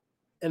 in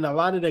a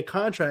lot of their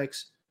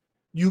contracts,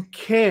 you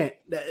can't,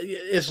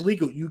 it's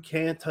legal. You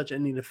can't touch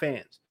any of the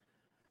fans.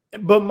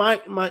 But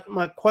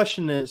my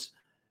question is,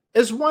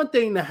 it's one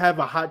thing to have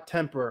a hot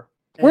temper.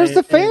 Where's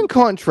the fan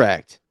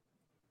contract?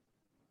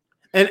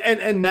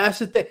 And that's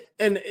the thing.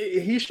 And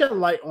he shed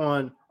light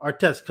on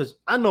Artest, because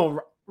I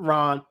know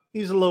Ron,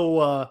 he's a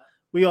little,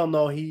 we all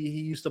know he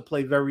used to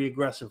play very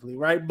aggressively,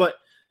 right? But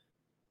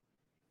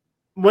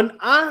when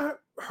I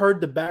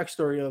heard the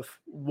backstory of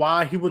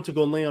why he went to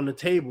go lay on the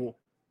table,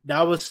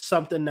 that was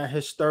something that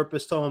his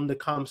therapist told him to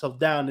calm himself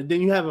down. And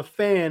then you have a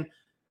fan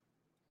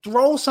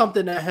throw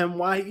something at him.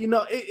 Why,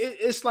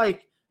 it's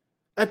like,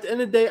 at the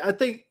end of the day, I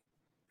think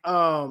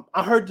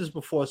I heard this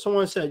before.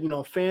 Someone said,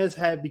 fans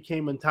have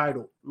became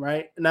entitled,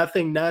 right? And I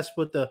think that's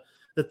what the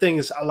thing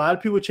is. A lot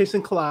of people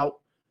chasing clout,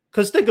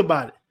 because think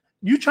about it.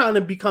 You trying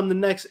to become the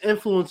next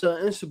influencer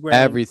on Instagram.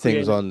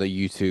 Everything's on the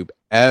YouTube.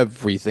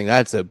 Everything.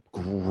 That's a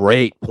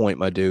great point,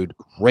 my dude.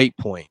 Great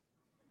point.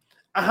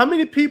 How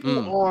many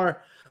people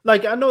are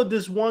like? I know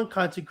this one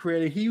content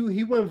creator. He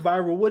went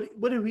viral.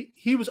 What did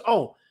he was?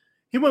 Oh,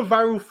 he went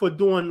viral for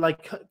doing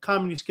like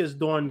comedy skits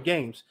during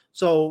games.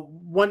 So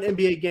one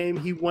NBA game,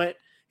 he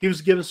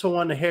was giving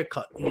someone a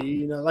haircut,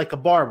 like a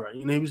barber.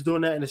 He was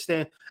doing that in the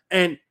stand,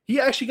 and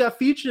he actually got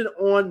featured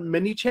on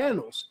many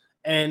channels.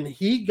 And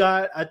he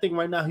got, I think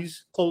right now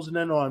he's closing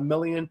in on 1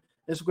 million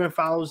Instagram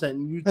followers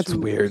and YouTube. That's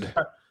weird.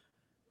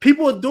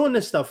 People are doing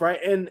this stuff,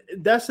 right? And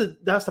that's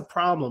the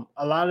problem.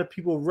 A lot of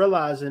people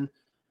realizing,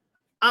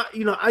 I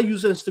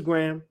use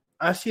Instagram.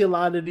 I see a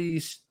lot of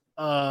these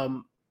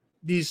Instagram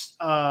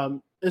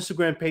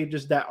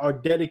pages that are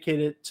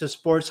dedicated to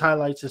sports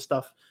highlights and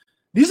stuff.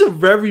 These are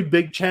very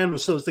big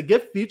channels. So to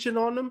get featured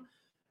on them,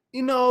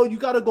 you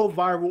got to go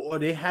viral, or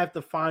they have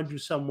to find you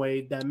some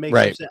way that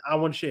makes you say, I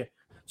want to share.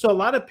 So a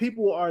lot of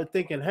people are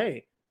thinking,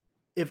 hey,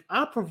 if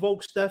I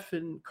provoke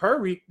Stephen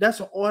Curry,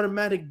 that's an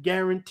automatic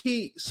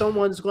guarantee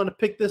someone's going to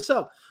pick this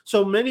up.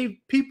 So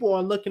many people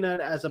are looking at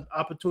it as an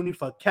opportunity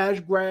for a cash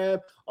grab,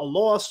 a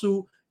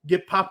lawsuit,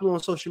 get popular on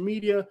social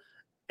media,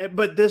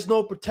 but there's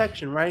no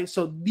protection, right?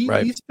 So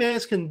these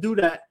fans can do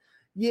that.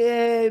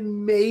 Yeah,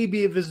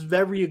 maybe if it's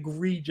very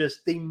egregious,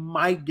 they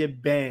might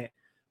get banned.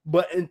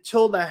 But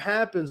until that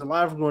happens, a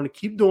lot of them are going to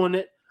keep doing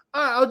it.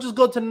 All right, I'll just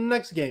go to the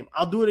next game.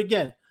 I'll do it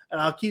again. And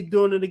I'll keep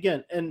doing it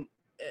again. And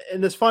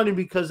it's funny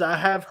because I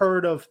have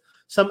heard of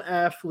some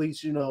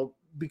athletes,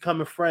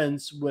 becoming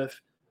friends with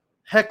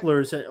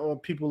hecklers or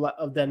people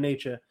of that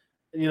nature,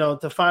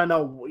 to find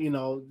out,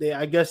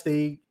 I guess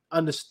they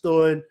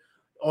understood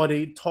or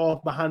they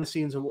talked behind the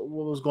scenes of what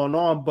was going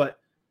on. But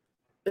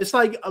it's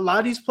like a lot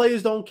of these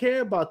players don't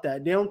care about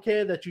that. They don't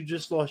care that you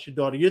just lost your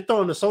daughter. You're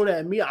throwing the soda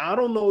at me. I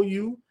don't know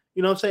you.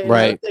 You know what I'm saying?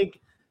 Right. And I think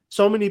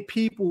so many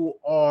people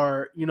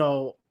are,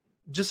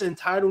 just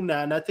entitled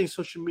now. And I think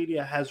social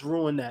media has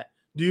ruined that.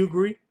 Do you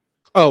agree?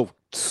 Oh,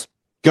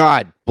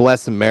 God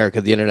bless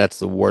America. The internet's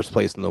the worst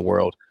place in the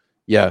world.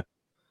 Yeah.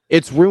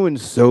 It's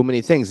ruined so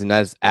many things. And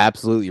that's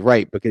absolutely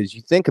right. Because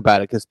you think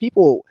about it, because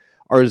people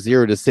are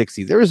 0 to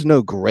 60. There is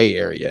no gray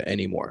area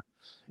anymore.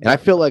 And I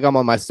feel like I'm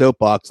on my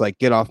soapbox, like,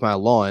 get off my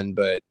lawn,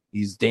 but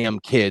these damn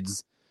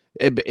kids,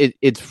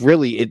 it's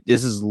really,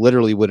 this is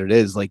literally what it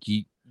is. Like,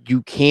 you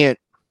can't,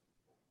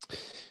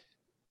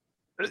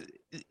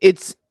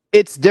 it's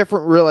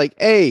different. We're like,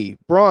 hey,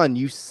 Braun,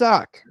 you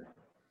suck.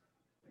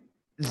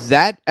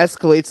 That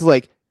escalates to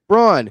like,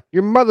 Braun,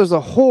 your mother's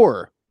a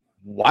whore.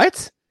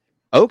 What?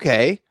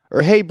 Okay.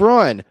 Or, hey,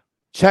 Braun,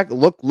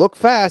 look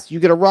fast,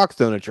 you get a rock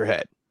thrown at your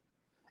head.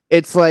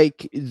 It's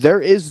like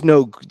there is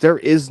no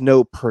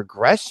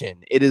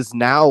progression. It is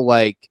now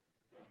like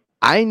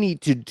I'm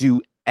going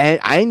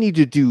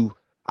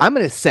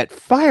to set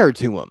fire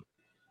to him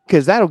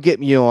because that'll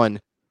get me on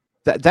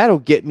that'll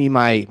get me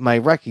my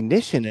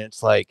recognition. And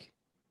it's like,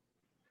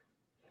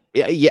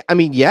 yeah, I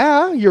mean,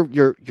 yeah,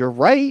 you're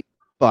right,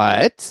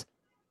 but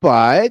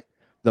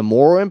the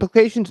moral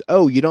implications,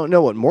 oh, you don't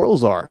know what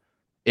morals are.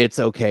 It's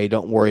okay,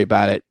 don't worry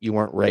about it. You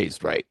weren't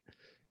raised right.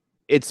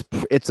 It's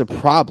a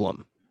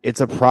problem. It's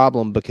a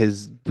problem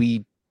because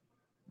the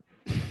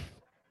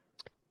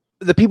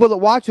people that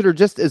watch it are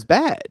just as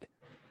bad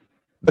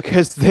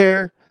because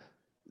they're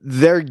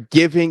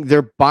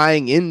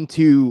buying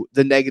into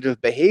the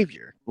negative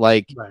behavior.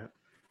 Like, right.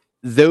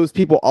 Those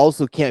people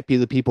also can't be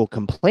the people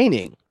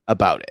complaining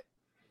about it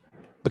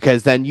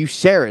because then you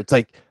share it. It's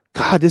like,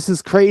 God, this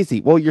is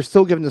crazy. Well, you're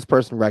still giving this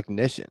person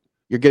recognition.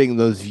 You're getting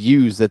those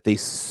views that they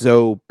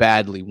so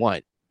badly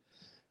want.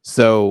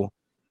 So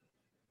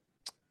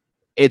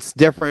it's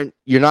different.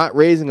 You're not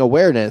raising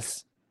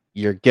awareness.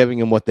 You're giving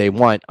them what they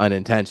want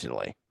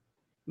unintentionally.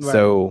 Right.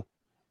 So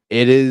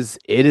it is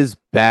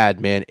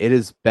bad, man. It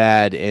is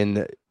bad.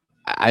 And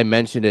I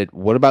mentioned it.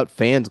 What about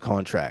fans'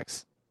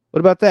 contracts? What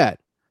about that?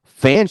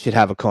 Fans should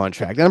have a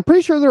contract. And I'm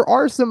pretty sure there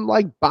are some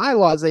like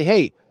bylaws that,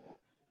 hey,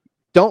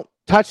 don't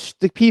touch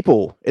the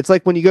people. It's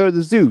like when you go to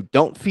the zoo,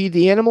 don't feed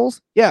the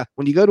animals. Yeah.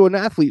 When you go to an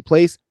athlete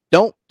place,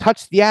 don't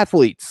touch the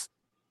athletes.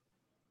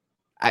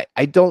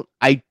 I don't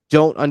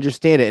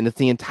understand it. And it's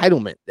the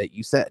entitlement that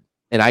you said.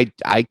 And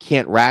I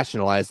can't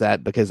rationalize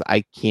that because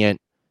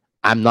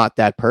I'm not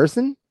that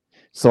person.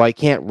 So I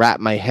can't wrap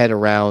my head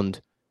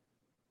around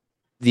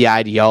the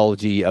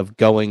ideology of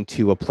going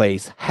to a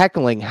place,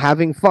 heckling,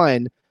 having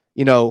fun,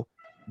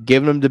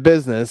 giving them the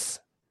business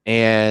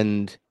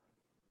and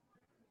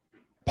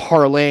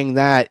parlaying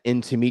that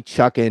into me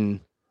chucking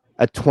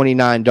a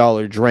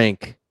 $29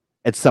 drink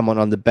at someone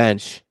on the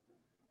bench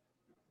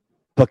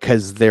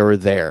because they were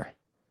there.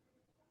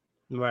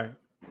 Right.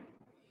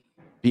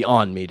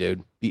 Beyond me,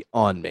 dude.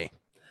 Beyond me.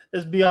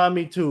 It's beyond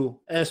me too.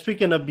 And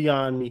speaking of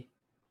beyond me,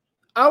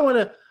 I want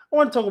to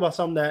talk about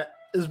something that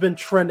has been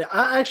trending.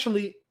 I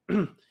actually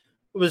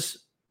was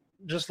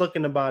just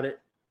looking about it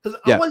because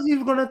I wasn't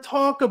even going to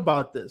talk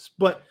about this,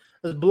 but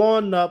it's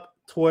blowing up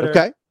Twitter.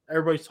 Okay.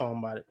 Everybody's talking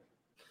about it.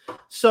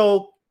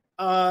 So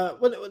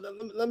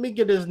let me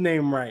get his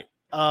name right.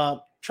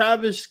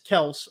 Travis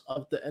Kelce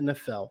of the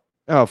NFL.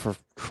 Oh, for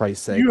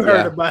Christ's sake. You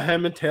heard about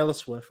him and Taylor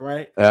Swift,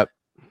 right? Yep.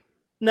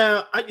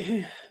 Now,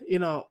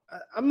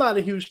 I'm not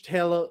a huge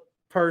Taylor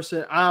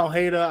person. I don't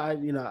hate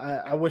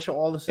her. I wish her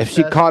all the success. If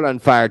she caught on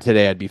fire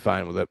today, I'd be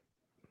fine with it.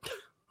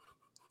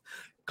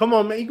 Come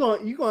on, man. You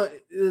going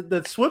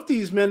the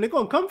Swifties, man, they're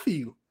gonna come for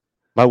you.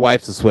 My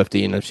wife's a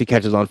Swiftie, and if she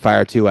catches on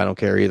fire too, I don't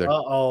care either.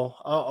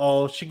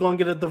 Uh-oh. She gonna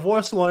get a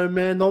divorce lawyer,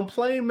 man. Don't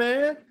play,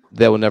 man.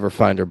 They will never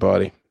find her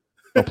body.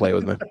 Don't play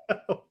with me.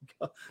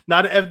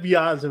 Now the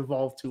FBI is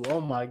involved too. Oh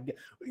my God.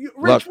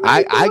 Rich, look,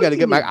 I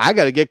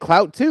gotta get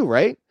clout too,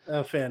 right?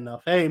 Fair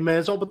enough. Hey man,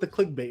 it's all about the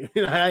clickbait.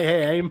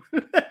 hey.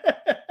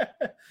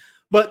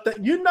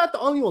 But you're not the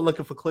only one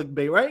looking for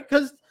clickbait, right?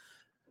 Because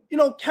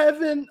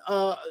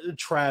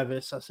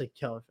Travis. I say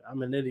Kelvin.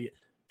 I'm an idiot.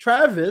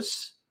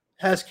 Travis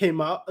has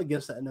came out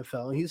against the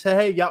NFL and he said,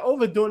 "Hey, y'all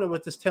overdoing it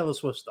with this Taylor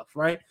Swift stuff,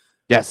 right?"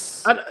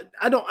 Yes.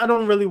 I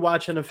don't really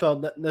watch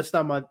NFL. That's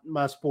not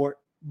my sport.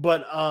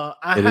 But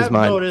I have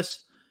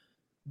noticed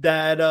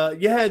that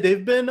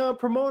they've been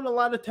promoting a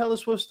lot of Taylor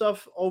Swift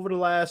stuff over the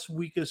last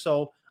week or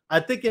so. I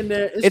think in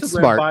their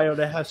Instagram bio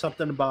they have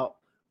something about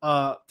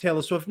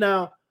Taylor Swift.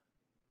 Now,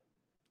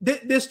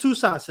 there's two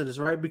sides to this,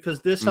 right?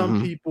 Because there's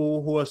some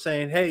people who are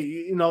saying,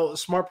 hey,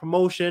 smart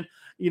promotion.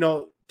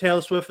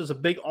 Taylor Swift is a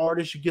big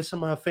artist. You get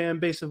some of her fan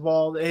base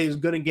involved. Hey, it's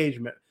good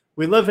engagement.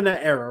 We live in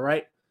that era,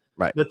 right?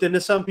 Right. But then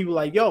there's some people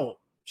like, yo,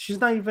 she's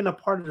not even a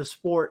part of the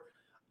sport.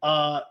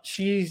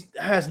 She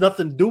has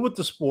nothing to do with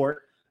the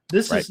sport.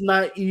 This is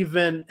not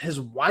even his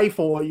wife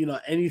or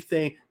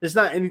anything. It's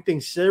not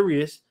anything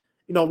serious.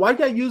 why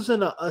got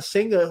using a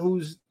singer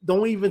who's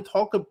don't even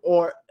talk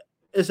or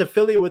is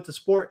affiliated with the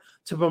sport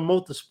to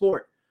promote the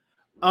sport?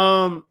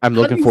 I'm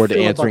looking forward to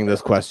answering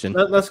this question.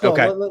 Let's go.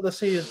 Okay. Let's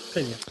see his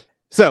opinion.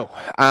 So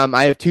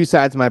I have two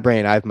sides of my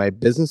brain. I have my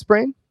business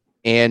brain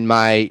and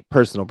my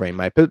personal brain.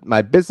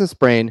 My business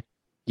brain,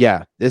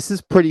 yeah, this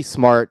is pretty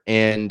smart,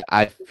 and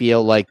I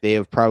feel like they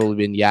have probably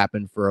been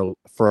yapping for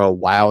a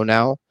while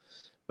now.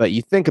 But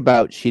you think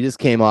about, she just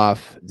came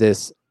off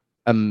this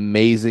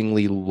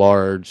amazingly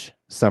large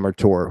summer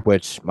tour,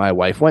 which my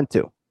wife went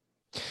to,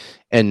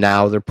 and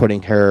now they're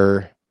putting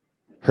her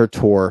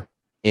tour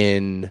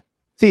in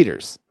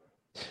theaters,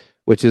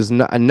 which is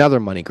another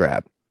money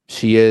grab.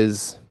 She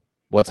is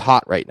what's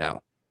hot right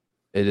now.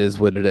 It is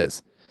what it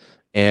is.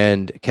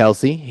 And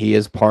Kelsey, he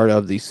is part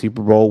of the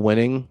Super Bowl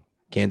winning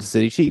Kansas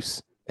City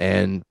Chiefs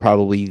and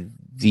probably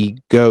the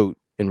GOAT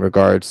in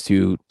regards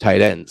to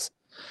tight ends.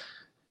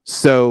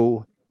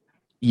 So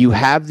you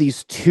have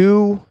these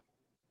two.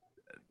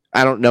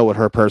 I don't know what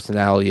her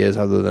personality is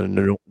other than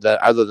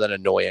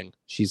annoying.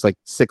 She's like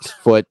 6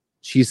 foot.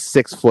 She's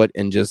 6 foot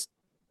and just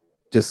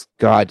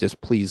God, just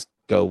please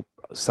go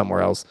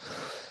somewhere else.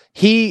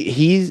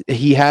 He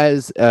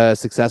has a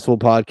successful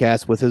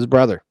podcast with his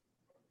brother.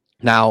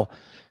 Now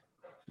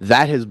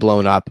that has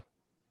blown up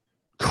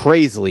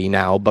crazily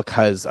now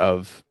because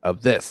of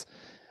this.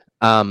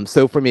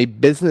 So from a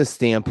business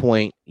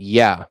standpoint,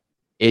 yeah,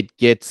 it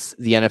gets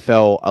the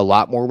NFL a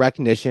lot more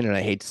recognition. And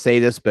I hate to say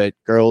this, but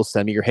girls,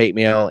 send me your hate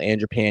mail and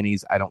your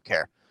panties. I don't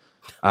care.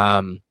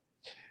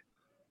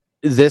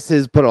 This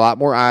has put a lot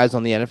more eyes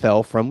on the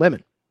NFL from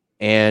women.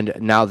 And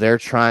now they're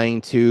trying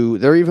to,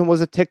 there even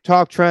was a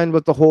TikTok trend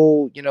with the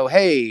whole,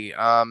 hey,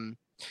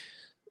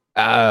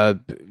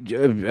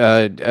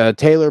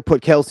 Taylor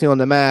put Kelsey on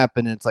the map,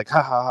 and it's like,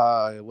 ha ha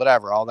ha,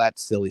 whatever, all that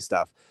silly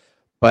stuff.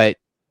 But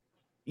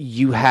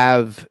you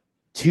have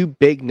two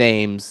big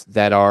names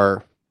that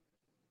are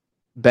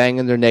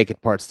banging their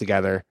naked parts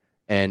together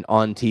and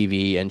on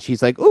TV, and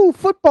she's like, "Ooh,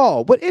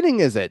 football! What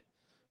inning is it?"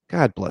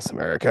 God bless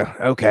America.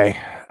 Okay,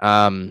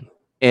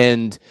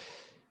 and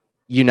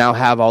you now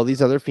have all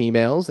these other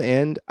females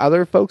and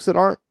other folks that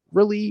aren't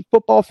really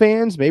football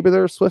fans. Maybe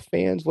they're Swift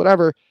fans,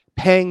 whatever,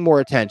 paying more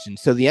attention.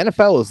 So the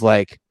NFL is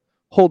like,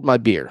 hold my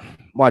beer.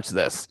 Watch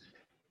this.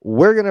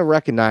 We're going to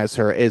recognize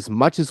her as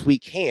much as we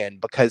can,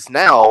 because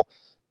now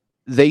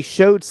they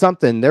showed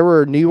something. There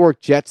were New York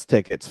Jets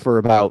tickets for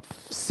about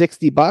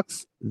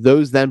 $60.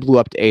 Those then blew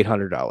up to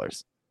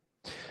 $800.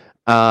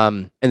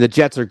 And the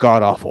Jets are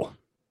god awful.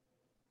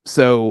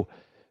 So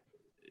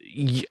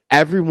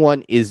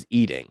everyone is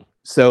eating.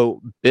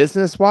 So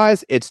business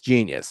wise, it's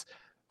genius.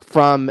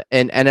 From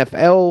an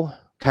NFL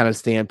kind of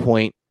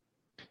standpoint,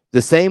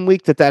 the same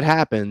week that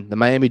happened, the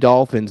Miami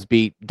Dolphins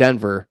beat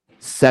Denver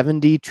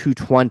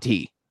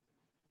 70-20.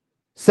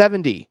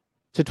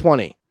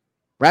 70-20.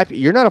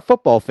 You're not a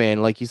football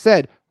fan, like you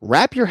said.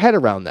 Wrap your head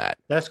around that.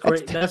 That's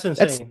great. That's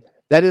insane.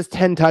 That is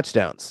 10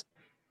 touchdowns.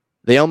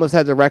 They almost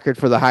had the record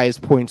for the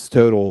highest points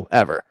total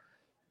ever.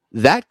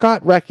 That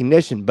got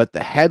recognition, but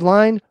the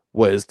headline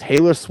was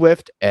Taylor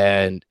Swift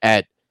and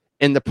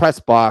in the press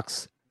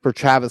box for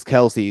Travis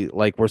Kelce,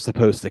 like we're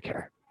supposed to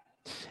care.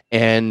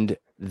 And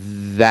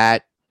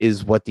that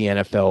is what the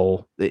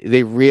NFL,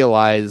 they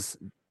realize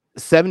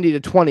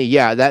 70-20.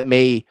 Yeah, that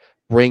may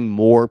bring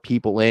more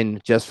people in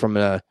just from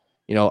a,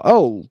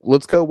 oh,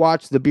 let's go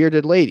watch the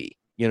bearded lady.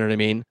 You know what I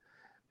mean?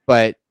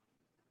 But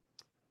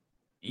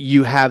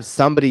you have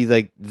somebody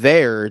like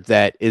there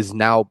that is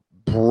now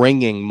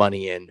bringing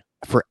money in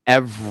for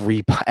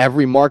every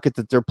market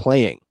that they're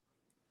playing.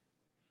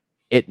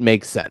 It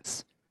makes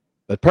sense.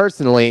 But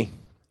personally,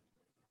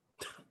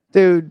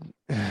 dude,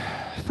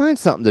 find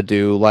something to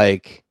do.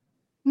 Like,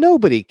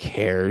 nobody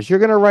cares. You're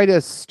going to write a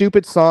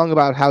stupid song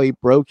about how he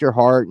broke your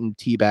heart and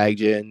teabagged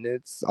you, and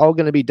it's all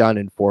going to be done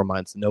in 4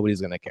 months, and nobody's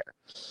going to care.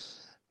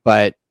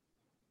 But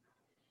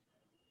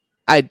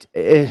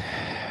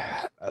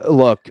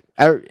look,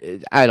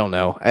 I don't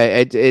know.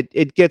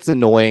 It gets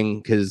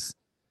annoying because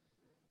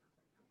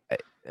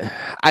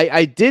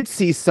I did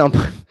see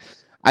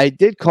I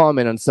did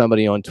comment on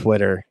somebody on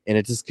Twitter, and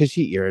it's just because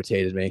she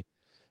irritated me.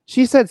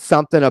 She said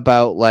something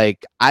about,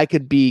 like, I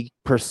could be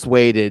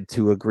persuaded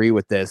to agree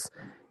with this.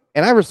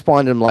 And I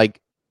responded,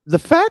 like, the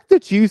fact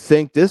that you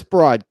think this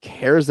broad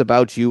cares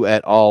about you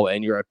at all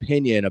and your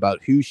opinion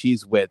about who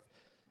she's with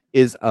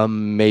is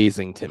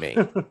amazing to me.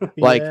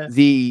 Yeah.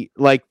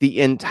 Like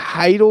the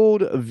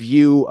entitled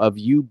view of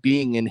you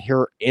being in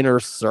her inner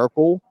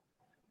circle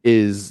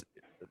is,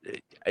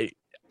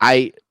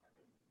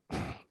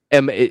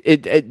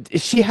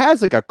 she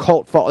has like a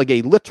cult like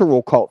a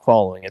literal cult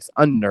following. It's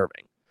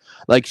unnerving.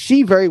 Like,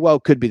 she very well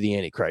could be the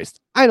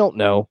Antichrist. I don't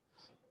know.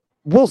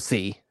 We'll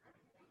see.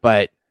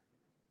 But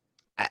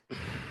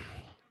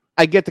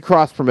I get the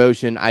cross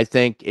promotion. I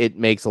think it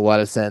makes a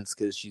lot of sense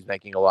because she's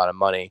making a lot of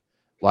money.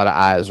 A lot of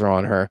eyes are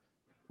on her.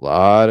 A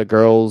lot of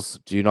girls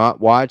do not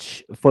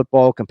watch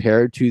football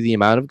compared to the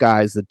amount of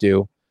guys that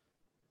do.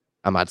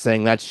 I'm not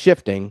saying that's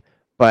shifting,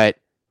 but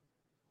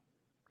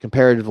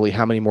comparatively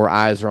how many more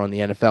eyes are on the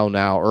NFL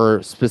now,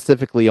 or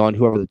specifically on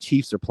whoever the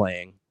Chiefs are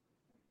playing,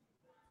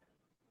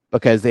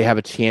 because they have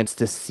a chance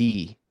to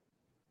see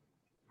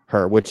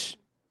her, which,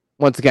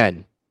 once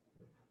again,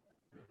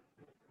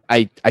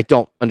 I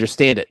don't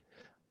understand it.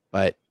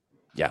 But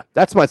yeah,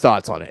 that's my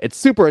thoughts on it. It's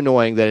super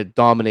annoying that it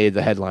dominated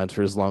the headlines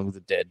for as long as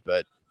it did,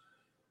 but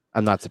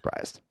I'm not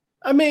surprised.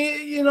 I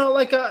mean,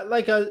 like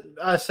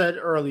I said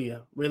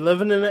earlier, we're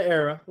living in an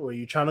era where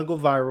you're trying to go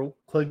viral,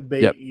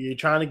 clickbait, Yep. you're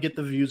trying to get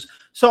the views.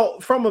 So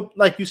from a,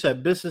 like you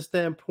said, business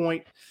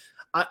standpoint,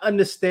 I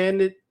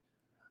understand it.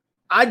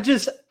 I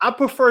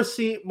prefer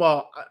seeing,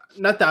 well,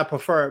 not that I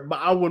prefer, but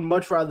I would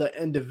much rather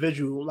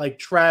individual like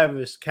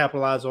Travis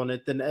capitalize on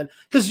it than,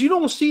 because you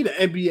don't see the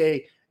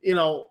NBA,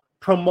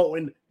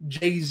 promoting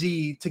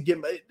Jay-Z to get,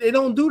 they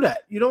don't do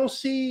that. You don't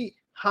see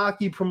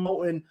hockey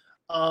promoting,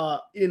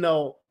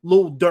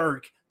 Lil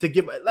Durk to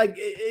get, like,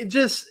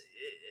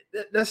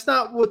 that's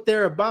not what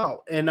they're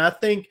about. And I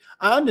think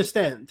I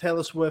understand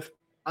Taylor Swift.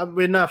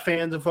 We're not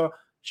fans of her.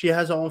 She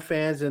has her own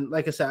fans. And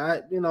like I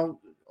said,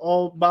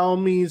 all by all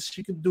means,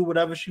 she can do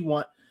whatever she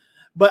wants.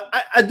 But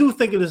I do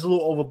think it is a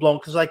little overblown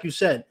because, like you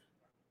said,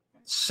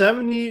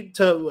 70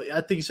 to,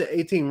 I think you said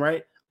 18,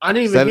 right? I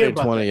didn't even hear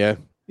about 20, that.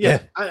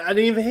 Yeah. I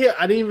didn't even hear.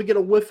 I didn't even get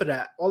a whiff of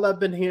that. All I've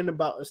been hearing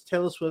about is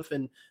Taylor Swift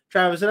and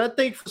Travis. And I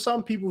think for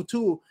some people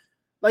too,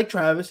 like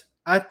Travis,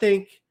 I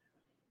think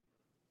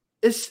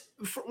it's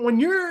when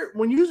you're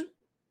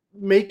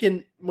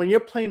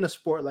playing a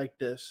sport like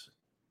this,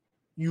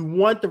 you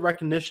want the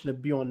recognition to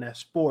be on that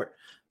sport.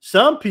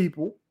 Some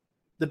people,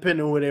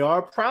 depending on who they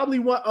are, probably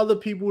want other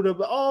people to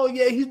be, oh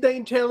yeah, he's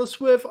dating Taylor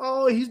Swift,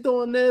 oh he's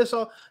doing this,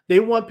 or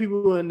they want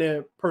people in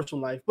their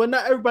personal life. But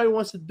not everybody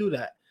wants to do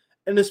that.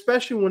 And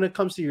especially when it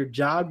comes to your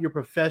job, your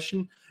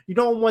profession, you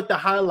don't want the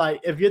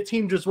highlight. If your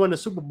team just won the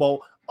Super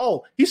Bowl,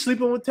 oh, he's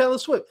sleeping with Taylor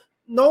Swift.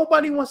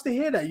 Nobody wants to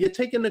hear that. You're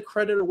taking the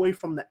credit away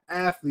from the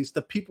athletes,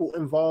 the people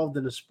involved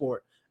in the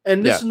sport.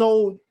 And this is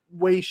no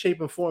way, shape,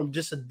 or form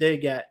just a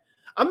dig at.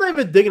 I'm not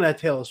even digging at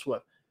Taylor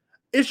Swift.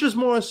 It's just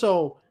more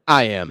so.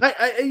 I am.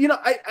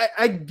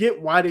 I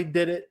get why they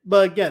did it,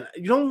 but again,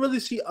 you don't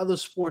really see other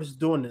sports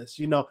doing this.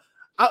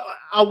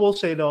 I will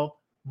say though,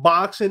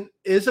 boxing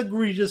is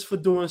egregious for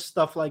doing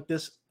stuff like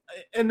this,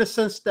 in the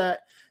sense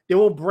that they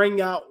will bring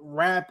out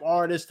rap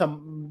artists to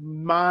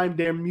mime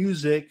their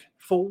music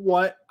for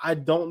what I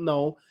don't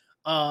know,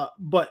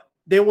 but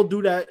they will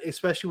do that,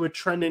 especially with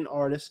trending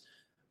artists.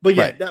 But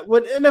yeah, that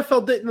what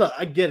NFL did. Look,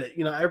 I get it.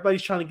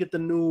 Everybody's trying to get the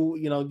new,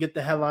 get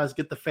the headlines,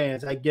 get the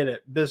fans. I get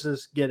it.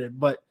 Business, get it.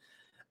 But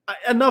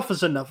enough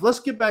is enough. Let's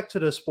get back to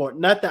the sport.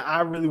 Not that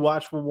I really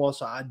watch football,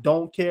 so I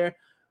don't care.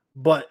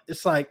 But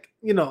it's like,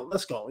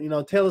 let's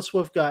go. Taylor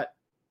Swift got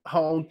her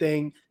own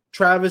thing.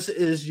 Travis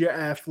is your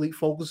athlete.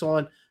 Focus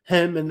on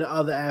him and the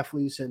other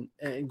athletes and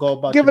go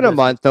about. Give it a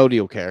month,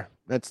 nobody will care.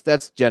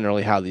 That's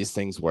generally how these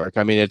things work.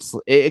 I mean, it's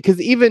because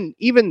even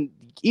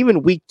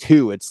week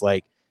 2, it's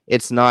like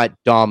it's not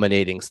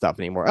dominating stuff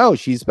anymore. Oh,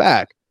 she's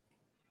back.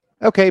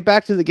 Okay,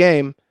 back to the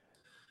game.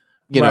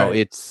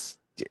 It's.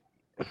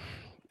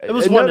 It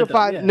was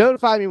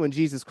notify me when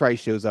Jesus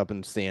Christ shows up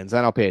in the stands,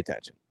 and I'll pay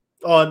attention.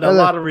 Oh, the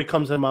lottery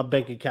comes in my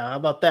bank account. How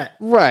about that?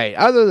 Right.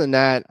 Other than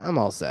that, I'm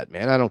all set,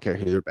 man. I don't care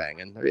who they're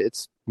banging.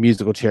 It's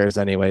musical chairs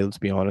anyway. Let's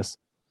be honest.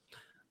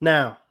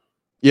 Now,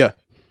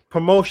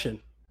 promotion.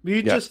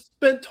 We just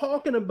been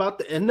talking about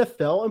the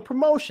NFL and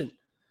promotion.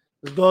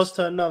 This goes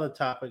to another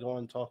topic I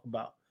want to talk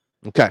about.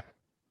 Okay.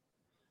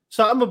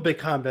 So I'm a big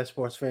combat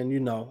sports fan.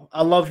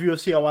 I love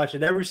UFC. I watch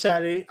it every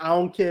Saturday. I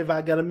don't care if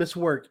I gotta miss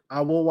work.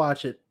 I will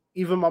watch it.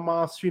 Even my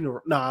mom's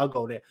funeral. No, I'll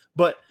go there.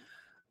 But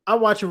I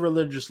watch it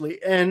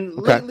religiously. And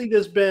lately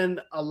there's been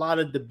a lot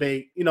of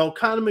debate.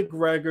 Conor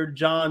McGregor,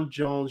 John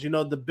Jones,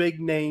 the big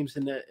names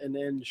in the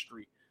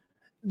industry.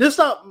 This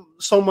not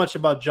so much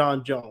about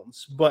John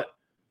Jones, but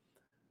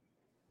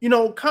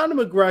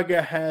Conor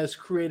McGregor has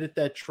created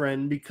that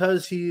trend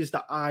because he's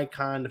the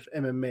icon of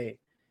MMA.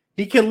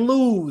 He can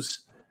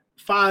lose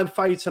 5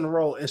 fights in a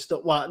row and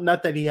still, well,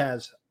 not that he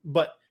has,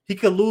 but he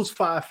can lose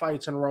 5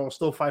 fights in a row and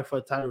still fight for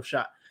a title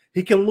shot.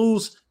 He can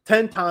lose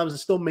 10 times and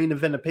still main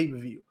event a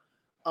pay-per-view.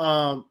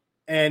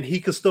 And he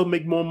could still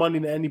make more money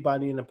than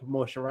anybody in the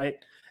promotion, right?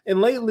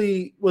 And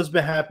lately, what's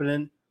been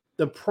happening,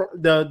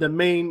 the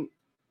main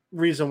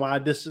reason why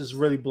this is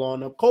really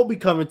blowing up, Colby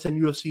Covington,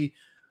 UFC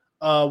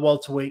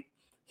welterweight,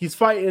 he's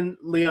fighting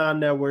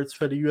Leon Edwards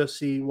for the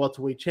UFC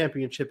welterweight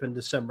championship in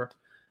December.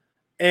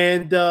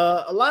 And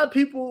a lot of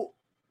people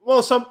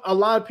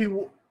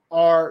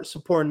are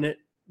supporting it,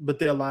 but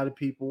there are a lot of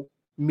people,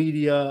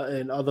 media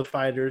and other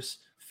fighters,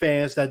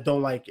 fans that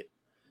don't like it.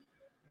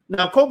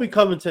 Now, Colby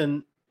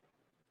Covington,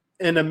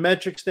 in a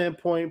metric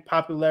standpoint,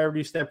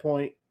 popularity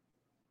standpoint,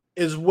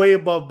 is way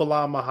above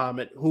Bilal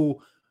Muhammad,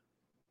 who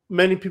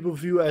many people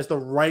view as the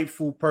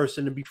rightful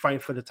person to be fighting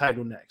for the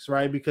title next,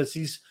 right? Because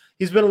he's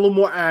been a little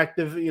more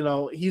active.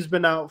 He's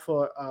been out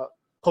for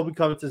Colby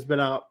Covington's been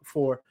out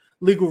for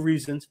legal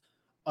reasons,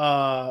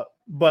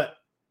 but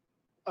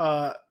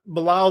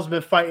Bilal's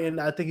been fighting.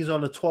 I think he's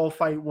on a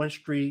 12-fight win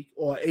streak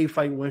or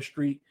 8-fight win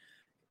streak.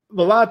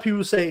 a lot of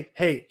people say,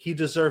 hey, he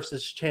deserves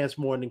this chance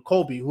more than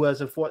Kobe, who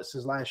hasn't fought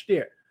since last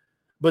year.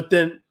 But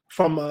then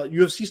from a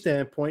UFC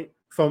standpoint,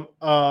 from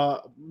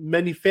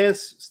many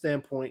fans'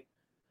 standpoint,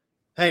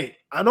 hey,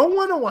 I don't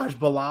want to watch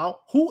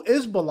Bilal. Who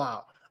is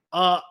Bilal?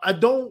 I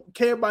don't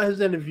care about his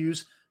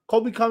interviews.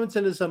 Kobe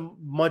Covington is a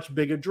much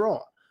bigger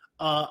draw.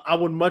 I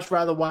would much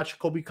rather watch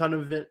Kobe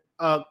Covington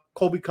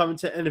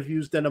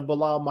interviews than a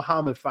Bilal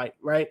Muhammad fight,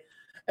 right?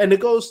 And it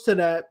goes to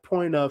that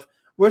point of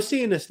we're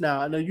seeing this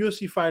now. And the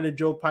UFC fighter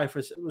Joe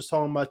Pyfer was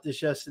talking about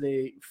this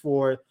yesterday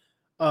for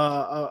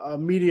a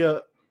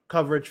media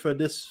coverage for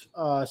this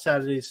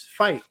Saturday's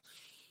fight,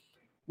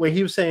 where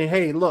he was saying,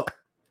 "Hey, look,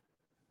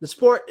 the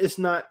sport is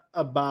not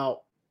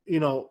about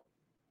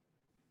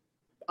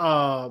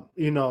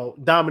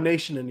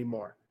domination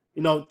anymore.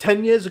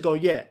 10 years ago,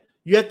 yeah,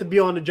 you had to be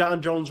on the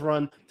John Jones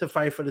run to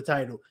fight for the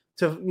title,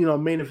 to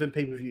main event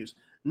pay-per-views.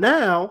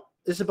 Now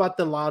it's about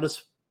the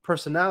loudest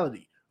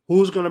personality.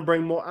 Who's going to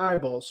bring more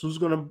eyeballs? Who's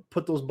going to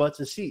put those butts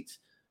in seats?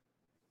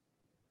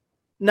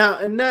 Now,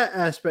 in that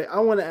aspect, I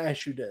want to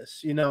ask you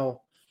this.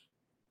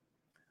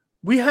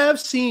 We have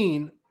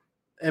seen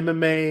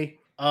MMA,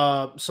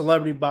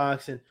 celebrity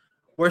boxing.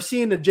 We're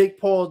seeing the Jake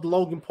Pauls, the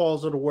Logan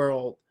Pauls of the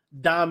world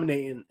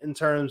dominating in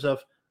terms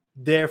of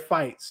their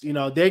fights.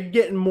 They're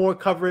getting more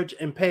coverage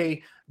and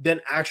pay than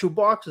actual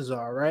boxers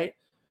are, right?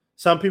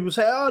 Some people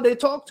say, oh, they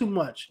talk too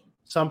much.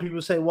 Some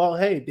people say, well,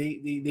 hey,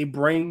 they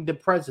bring the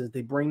presence,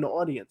 they bring the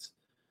audience.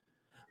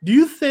 Do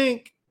you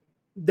think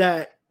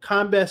that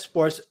combat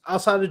sports,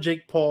 outside of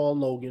Jake Paul and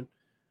Logan,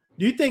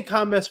 do you think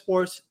combat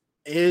sports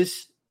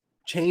is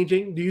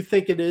changing? Do you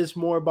think it is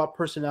more about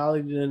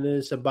personality than it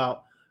is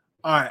about,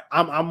 all right,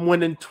 I'm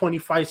winning 20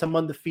 fights, I'm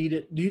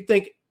undefeated? Do you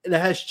think it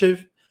has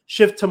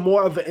shift to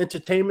more of an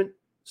entertainment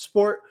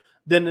sport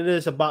than it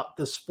is about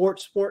the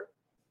sport?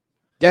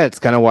 Yeah, it's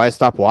kind of why I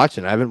stopped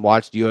watching. I haven't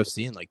watched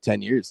UFC in like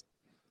 10 years.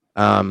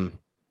 I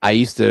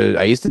used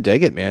to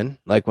dig it, man.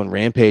 Like when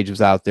Rampage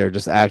was out there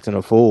just acting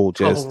a fool,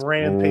 just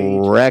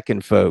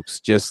wrecking folks,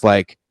 just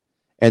like,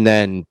 and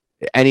then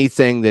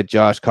anything that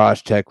Josh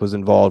Koscheck was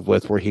involved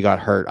with where he got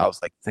hurt, I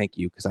was like, thank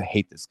you, because I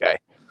hate this guy.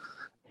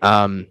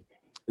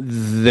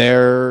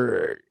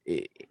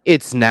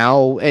 It's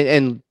now,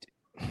 and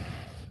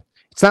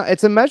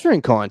it's a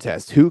measuring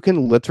contest. Who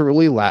can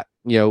literally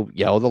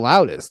yell the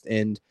loudest,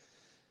 and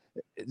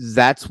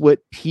that's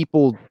what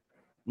people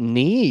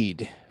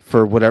need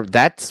for whatever.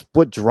 That's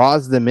what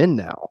draws them in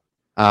now.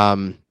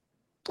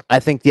 I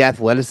think the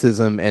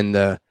athleticism and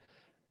the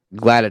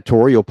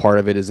gladiatorial part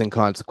of it is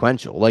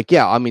inconsequential. Like,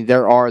 yeah, I mean,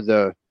 there are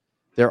the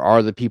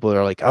people that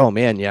are like, oh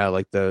man, yeah,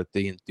 like the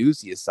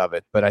enthusiasts of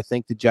it. But I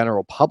think the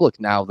general public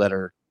now that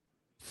are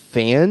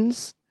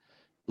fans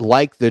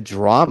like the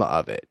drama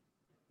of it.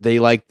 They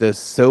like the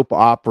soap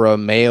opera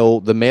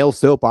the male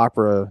soap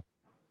opera,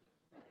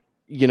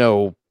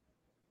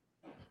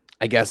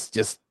 I guess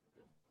just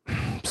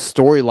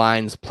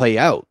storylines play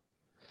out.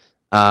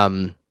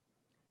 And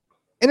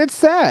it's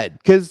sad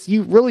because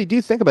you really do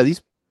think about it.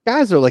 These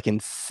guys are like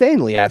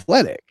insanely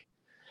athletic.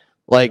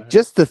 Like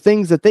just the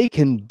things that they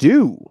can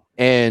do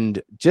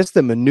and just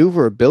the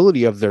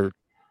maneuverability of their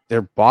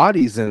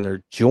bodies and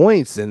their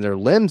joints and their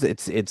limbs.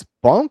 It's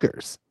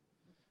bonkers.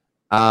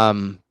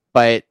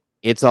 But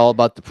it's all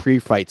about the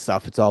pre-fight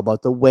stuff. It's all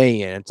about the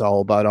weigh-in. It's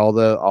all about all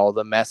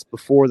the mess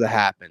before that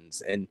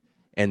happens and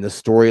the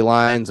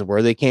storylines of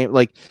where they came.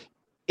 Like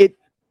it,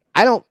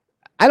 I don't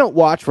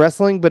watch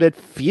wrestling, but it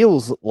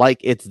feels like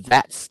it's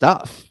that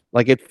stuff.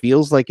 Like it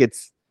feels like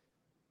it's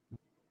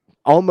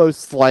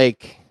almost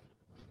like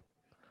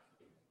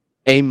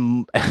a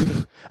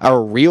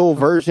real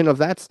version of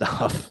that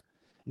stuff.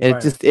 And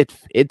right.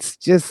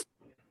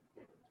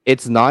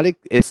 It's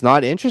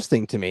not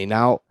interesting to me.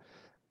 Now,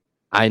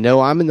 I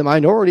know I'm in the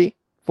minority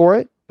for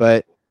it,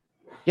 but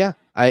yeah,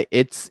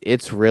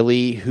 it's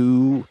really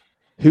whose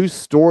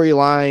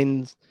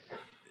storyline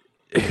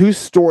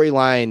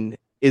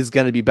is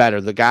going to be better.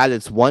 The guy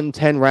that's won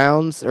 10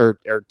 rounds or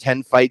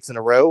 10 fights in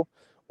a row,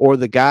 or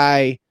the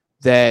guy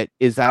that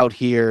is out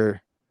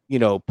here,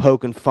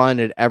 poking fun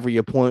at every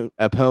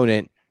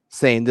opponent,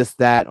 saying this,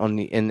 that on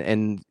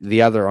and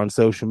the other on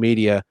social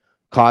media,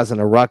 causing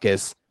a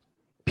ruckus.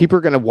 People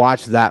are going to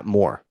watch that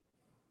more.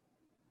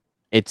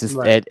 It's just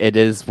right. It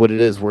is what it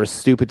is. We're a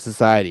stupid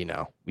society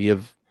now. We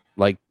have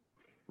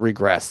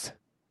regressed.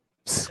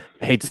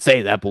 I hate to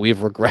say that, but we've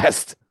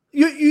regressed.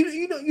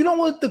 You know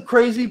what the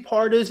crazy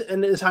part is,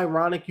 and it's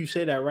ironic you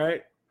say that,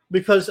 right?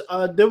 Because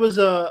there was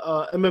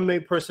a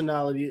MMA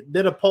personality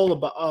did a poll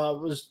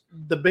about was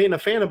debating a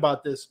fan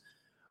about this,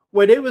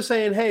 where they were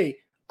saying, hey,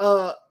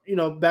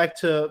 back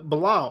to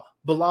Bilal.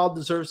 Bilal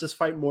deserves this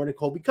fight more than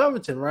Kobe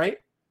Covington, right?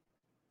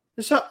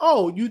 They said,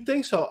 oh, you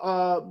think so?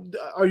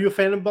 Are you a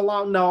fan of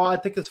Bilal? No, I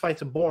think his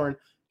fights are boring.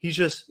 He's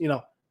just,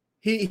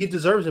 he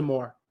deserves it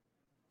more.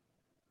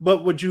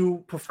 But would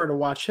you prefer to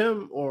watch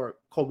him or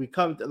Kobe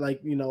Covington?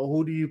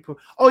 Who do you?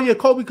 Oh yeah,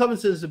 Kobe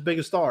Covington is the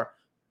biggest star.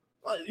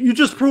 You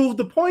just proved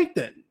the point.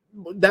 Then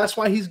that's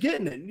why he's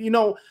getting it.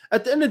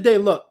 At the end of the day,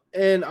 look,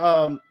 and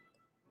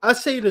I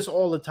say this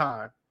all the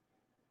time.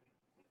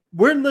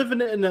 we're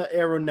living in an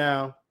era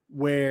now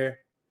where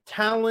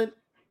talent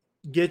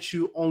gets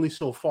you only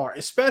so far,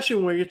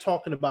 especially when you're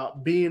talking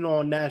about being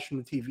on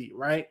national TV,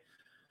 right?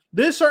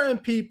 There's certain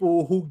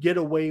people who get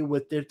away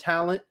with their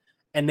talent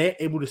and they're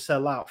able to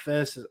sell out. For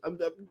instance,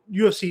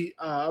 UFC,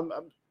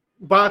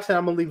 boxing,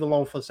 I'm going to leave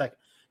alone for a second.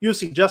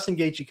 UFC, Justin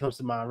Gaethje comes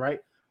to mind, right?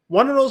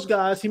 One of those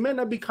guys, he may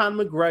not be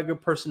Conor McGregor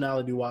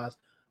personality-wise,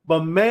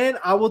 but man,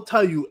 I will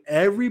tell you,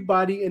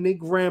 everybody and their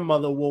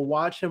grandmother will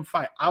watch him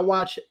fight. I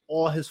watch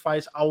all his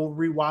fights. I will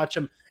rewatch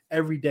him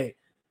every day.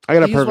 I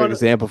got a perfect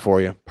example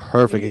for you.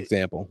 Perfect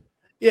example.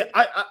 Yeah,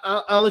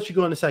 I'll let you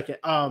go in a second.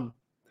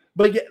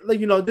 But yeah, like,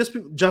 you know, this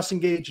people,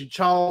 Justin Gaethje,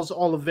 Charles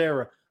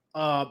Oliveira,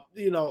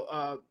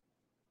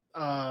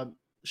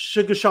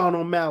 Sugar Sean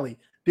O'Malley.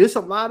 There's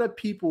a lot of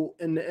people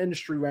in the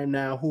industry right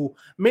now who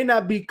may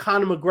not be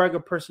Conor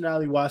McGregor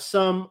personality, while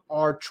some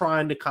are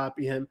trying to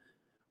copy him,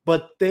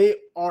 but they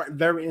aren't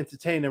very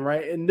entertaining,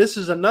 right? And this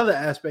is another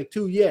aspect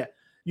too. Yeah,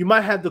 you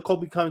might have the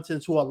Kobe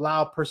Covingtons who are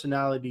loud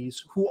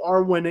personalities who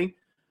are winning,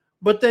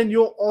 but then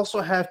you'll also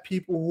have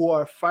people who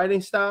are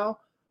fighting style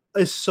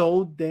is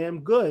so damn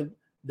good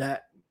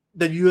that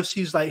the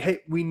UFC is like, hey,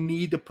 we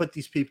need to put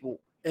these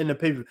people in the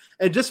pay-per-view.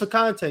 And just for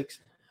context,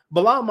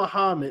 Bilal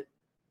Muhammad,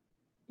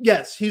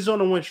 yes, he's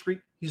on a win streak.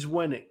 He's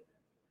winning.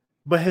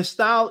 But his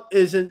style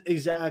isn't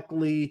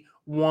exactly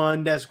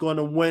one that's going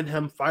to win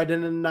him fight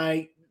of the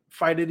night,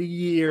 fight of the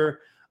year,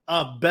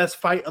 best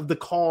fight of the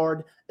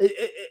card.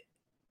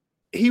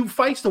 He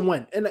fights to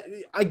win. And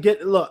I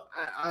get, look,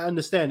 I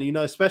understand, you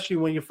know, especially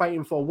when you're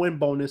fighting for a win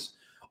bonus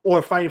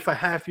or fighting for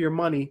half your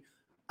money.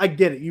 I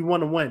get it. You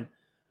want to win.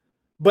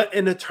 But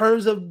in the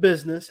terms of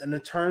business and in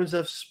terms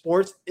of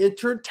sports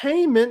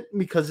entertainment,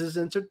 because it's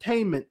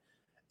entertainment,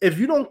 if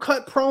you don't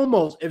cut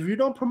promos, if you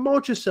don't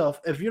promote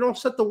yourself, if you don't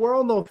set the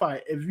world on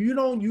fire, if you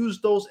don't use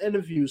those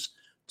interviews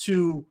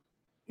to,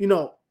 you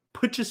know,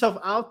 put yourself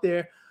out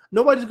there,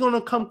 nobody's going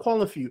to come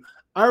calling for you.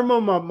 I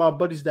remember my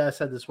buddy's dad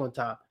said this one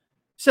time.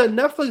 He said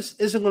Netflix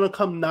isn't going to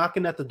come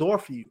knocking at the door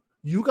for you.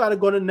 You got to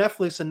go to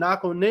Netflix and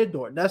knock on their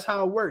door. That's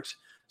how it works.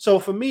 So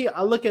for me,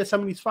 I look at some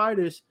of these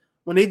fighters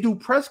when they do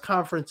press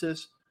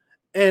conferences,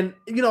 and,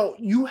 you know,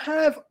 you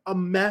have a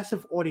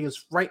massive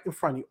audience right in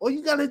front of you. All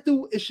you got to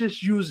do is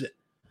just use it.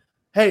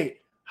 Hey,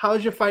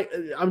 how's your fight?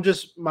 I'm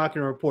just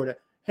mocking a reporter.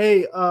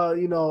 Hey,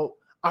 you know,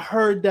 I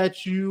heard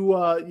that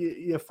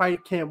your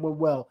fight camp went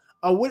well.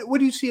 What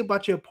do you see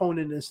about your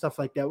opponent and stuff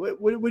like that? What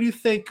do you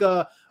think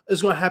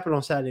is going to happen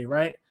on Saturday,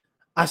 right?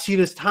 I see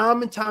this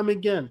time and time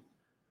again.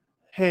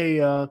 Hey,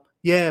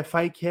 yeah,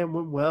 fight camp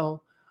went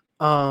well.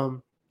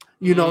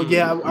 You know,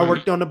 yeah, I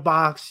worked on the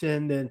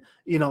boxing, and,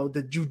 you know,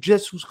 the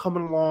jiu-jitsu's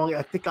coming along.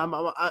 I think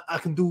I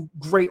can do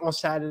great on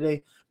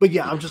Saturday. But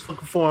yeah, I'm just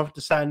looking forward to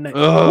Saturday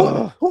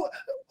night.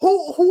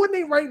 Who in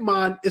their right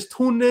mind is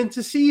tuning in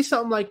to see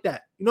something like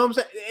that? You know what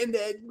I'm saying?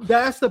 And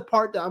that's the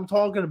part that I'm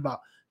talking about.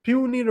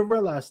 People need to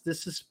realize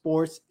this is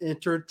sports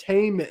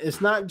entertainment.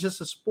 It's not just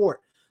a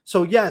sport.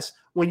 So yes,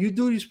 when you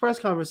do these press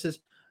conferences,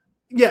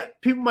 yeah,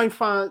 people might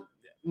find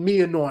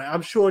me annoying.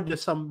 I'm sure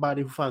there's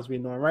somebody who finds me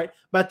annoying, right?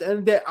 But at the end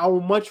of the day, I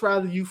would much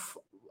rather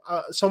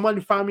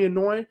somebody find me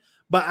annoying,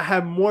 but I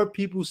have more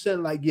people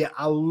saying like, yeah,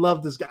 I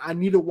love this guy. I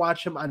need to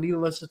watch him. I need to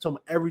listen to him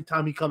every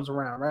time he comes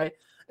around, right?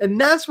 And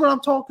that's what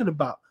I'm talking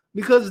about,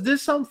 because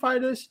there's some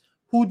fighters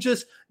who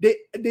just they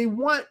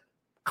want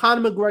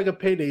Conor McGregor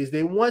paydays.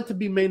 They want to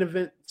be main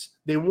events.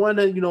 They want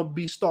to, you know,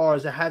 be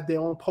stars and have their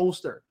own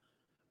poster.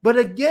 But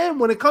again,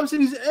 when it comes to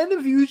these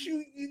interviews,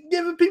 you're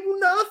giving people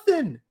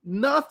nothing.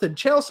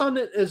 Chael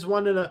Sonnen is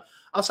one of the,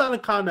 outside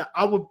of Conor,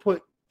 I would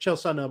put Chael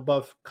Sonnen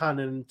above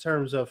Conor in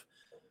terms of,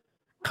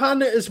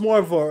 Conor is more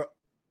of a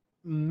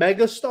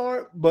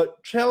megastar,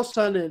 but Chael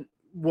Sonnen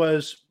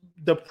was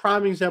the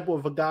prime example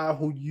of a guy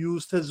who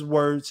used his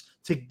words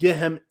to get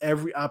him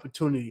every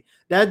opportunity.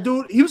 That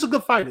dude, he was a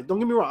good fighter. Don't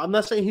get me wrong. I'm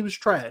not saying he was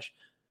trash.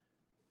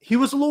 He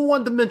was a little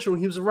one-dimensional.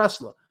 He was a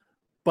wrestler.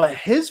 But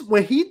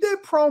when he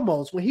did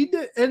promos, when he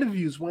did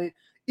interviews,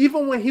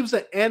 even when he was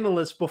an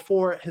analyst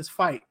before his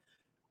fight,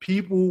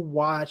 people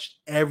watched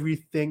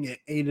everything and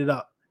ate it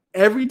up.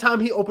 Every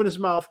time he opened his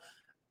mouth,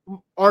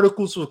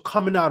 articles were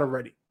coming out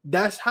already.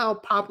 That's how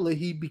popular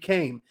he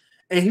became.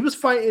 And he was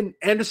fighting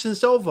Anderson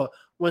Silva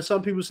when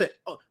some people say,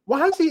 oh,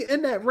 why is he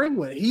in that ring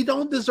with him? He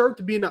don't deserve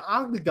to be in the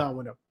octagon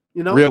with him.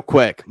 You know? Real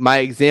quick, my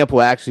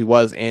example actually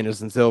was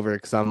Anderson Silva,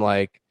 because I'm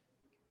like,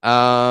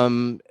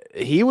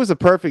 he was a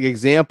perfect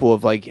example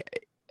of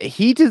like,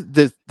 he just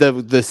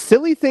the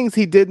silly things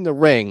he did in the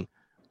ring,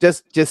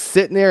 just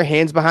sitting there,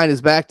 hands behind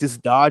his back,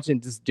 just dodging,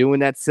 just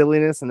doing that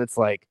silliness, and it's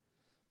like,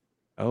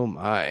 oh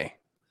my,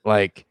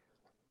 like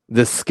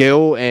the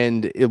skill,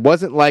 and it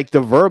wasn't like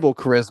the verbal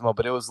charisma,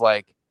 but it was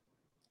like,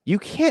 you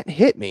can't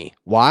hit me.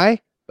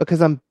 Why?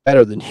 Because I'm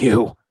better than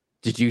you.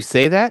 Did you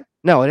say that?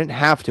 No, I didn't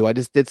have to. I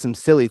just did some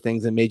silly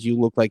things and made you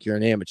look like you're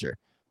an amateur.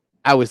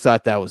 I always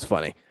thought that was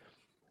funny.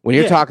 When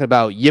you're talking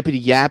about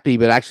yippity yappy,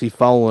 but actually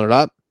following it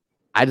up,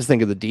 I just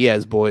think of the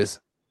Diaz boys.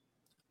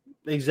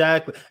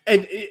 Exactly.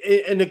 And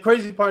the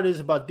crazy part is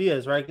about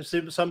Diaz, right?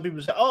 Because some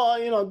people say,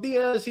 "Oh,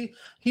 Diaz,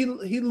 he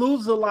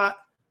loses a lot."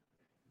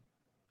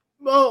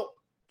 Well,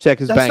 Check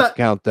his that's bank not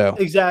account though.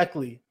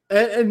 exactly,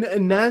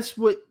 and that's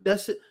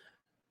it.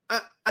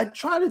 I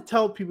try to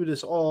tell people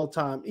this all the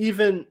time,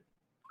 even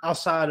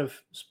outside of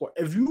sport.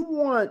 If you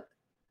want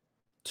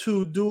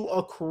to do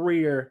a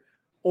career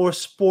or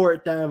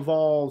sport that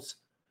involves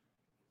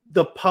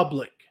the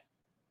public,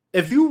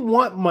 if you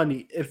want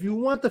money, if you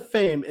want the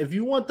fame, if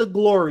you want the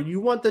glory, you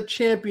want the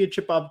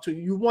championship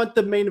opportunity, you want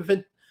the main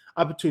event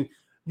opportunity,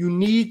 you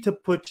need to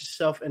put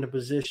yourself in a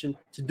position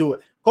to do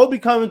it. Colby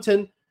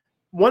Covington,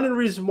 one of the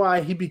reasons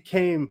why he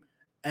became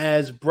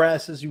as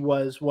brass as he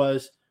was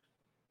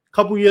a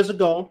couple years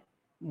ago,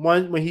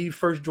 when he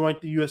first joined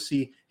the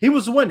UFC, he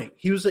was winning.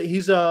 He's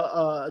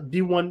a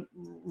D1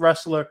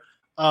 wrestler,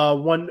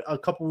 won a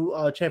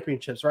couple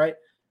championships, right?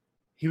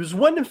 He was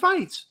winning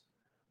fights.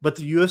 But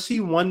the UFC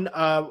won.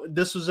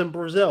 This was in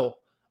Brazil.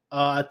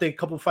 I think a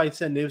couple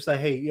fights in, they was like,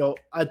 "Hey,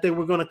 I think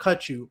we're gonna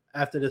cut you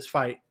after this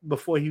fight."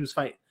 Before he was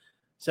fighting,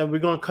 so we're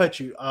gonna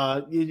cut you.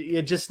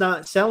 You're just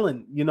not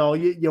selling.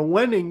 You're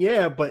winning,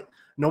 yeah, but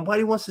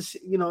nobody wants to see.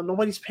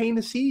 Nobody's paying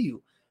to see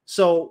you.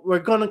 So we're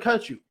gonna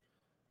cut you.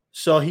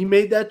 So he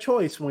made that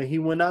choice when he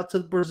went out to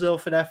Brazil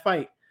for that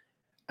fight.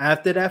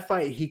 After that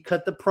fight, he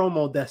cut the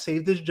promo that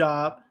saved his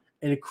job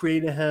and it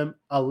created him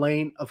a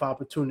lane of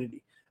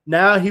opportunity.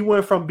 Now he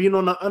went from being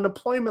on the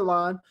unemployment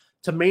line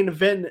to main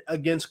event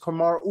against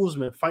Kamaru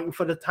Usman, fighting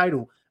for the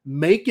title,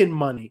 making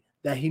money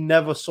that he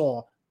never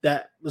saw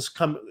that was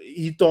coming.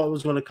 He thought it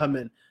was going to come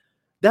in.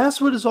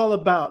 That's what it's all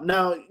about.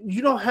 Now,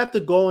 you don't have to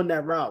go in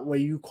that route where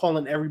you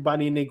calling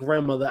everybody and their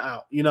grandmother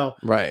out.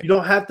 Right. You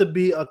don't have to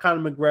be a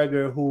Conor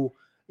McGregor who,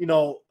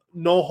 no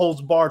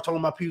holds barred, talking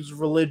about people's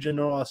religion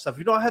and all that stuff.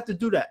 You don't have to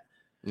do that.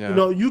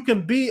 Yeah. You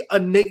can be a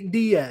Nate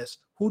Diaz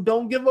who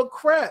don't give a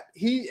crap.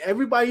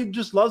 Everybody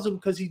just loves him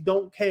because he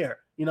don't care.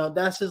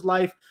 That's his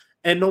life.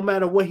 And no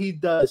matter what he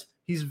does,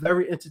 he's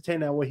very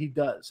entertaining at what he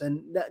does.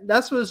 And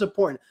that's what is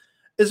important.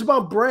 It's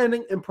about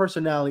branding and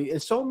personality.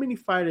 And so many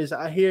fighters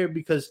I hear,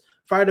 because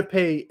fighter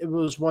pay, it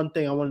was one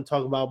thing I want to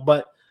talk about,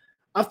 but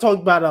I've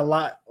talked about it a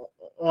lot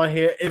on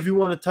here. If you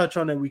want to touch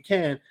on it, we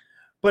can.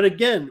 But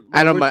again,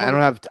 I don't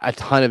have a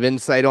ton of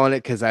insight on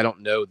it because I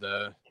don't know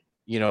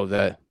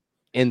the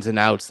ins and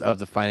outs of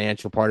the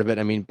financial part of it.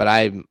 I mean, but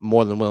I'm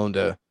more than willing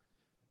to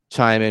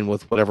chime in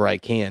with whatever I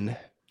can.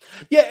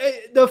 Yeah,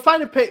 the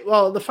fighter pay.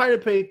 Well, the fighter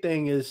pay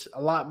thing is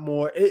a lot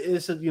more.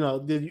 It's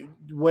the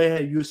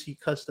way UFC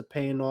cuts the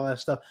pay and all that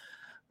stuff.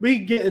 We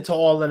can get into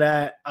all of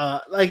that.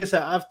 Like I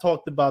said, I've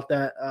talked about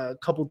that a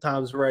couple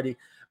times already.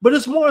 But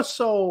it's more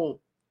so.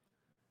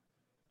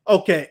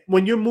 Okay,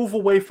 when you move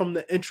away from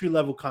the entry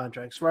level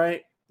contracts,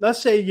 right?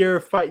 Let's say you're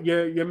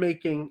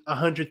making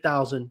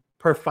 $100,000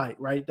 per fight,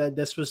 right?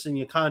 That's what's in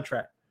your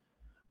contract.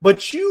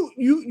 But you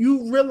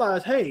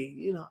realize,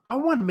 hey, I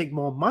want to make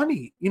more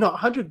money.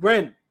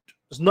 $100,000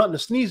 is nothing to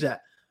sneeze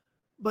at.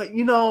 But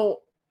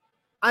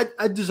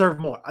I deserve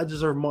more. I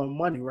deserve more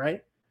money,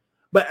 right?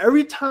 But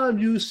every time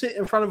you sit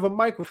in front of a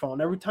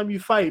microphone, every time you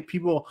fight,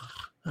 people,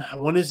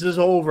 when is this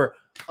over?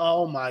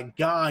 Oh my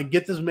God,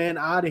 get this man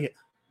out of here.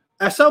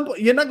 At some point,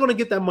 you're not going to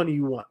get that money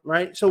you want,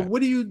 right? So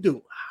what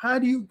do? How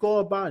do you go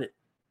about it?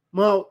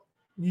 Well,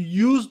 you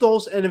use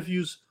those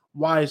interviews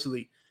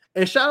wisely.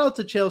 And shout out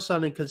to Chael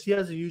Sonnen because he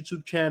has a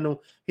YouTube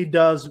channel. He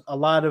does a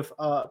lot of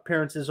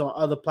appearances on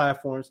other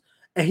platforms.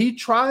 And he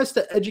tries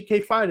to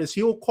educate fighters.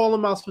 He'll call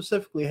them out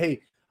specifically.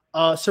 Hey,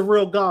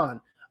 Cyril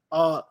Gahn,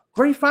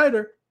 great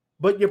fighter,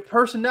 but your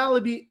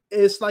personality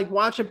is like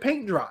watching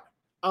paint dry.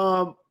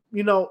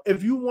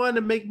 If you want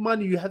to make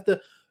money, you have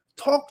to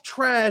talk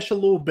trash a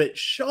little bit,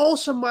 show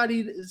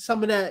somebody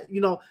some of that,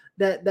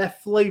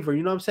 that flavor,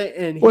 you know what I'm saying?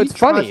 And it's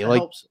funny,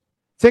 like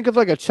think of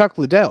like a Chuck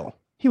Liddell.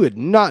 He would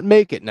not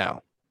make it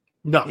now.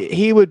 No,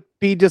 he would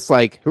be just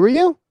like, who are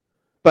you?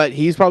 But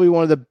he's probably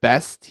one of the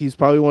best. He's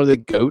probably one of the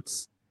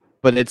GOATs.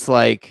 But it's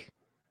like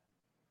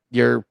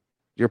your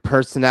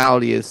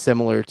personality is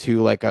similar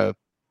to like a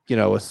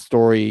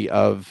story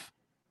of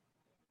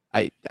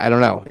I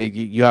don't know.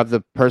 You have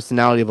the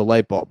personality of a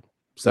light bulb,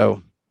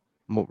 so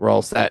we're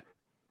all set.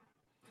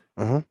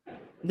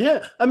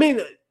 Yeah, I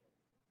mean,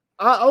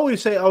 I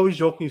always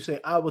jokingly say,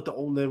 "I with the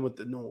old in with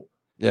the new."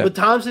 Yeah. But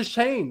times has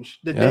changed.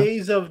 The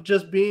days of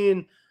just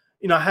being,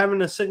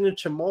 having a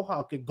signature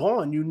mohawk are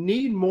gone. You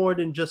need more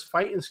than just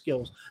fighting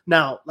skills.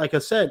 Now, like I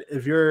said,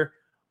 if you're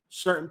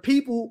certain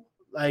people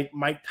like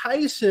Mike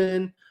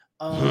Tyson,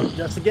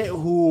 just again,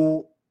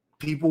 who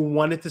people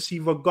wanted to see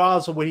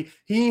regardless of what he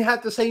didn't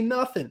have to say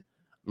nothing.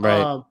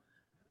 Right.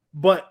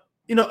 But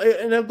and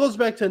it goes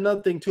back to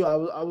another thing too.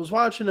 I was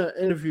watching an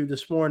interview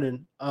this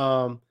morning.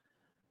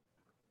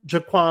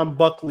 Jaquan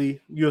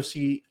Buckley,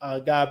 UFC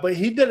guy, but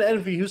he did an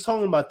interview. He was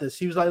talking about this.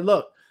 He was like,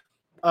 "Look,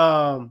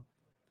 one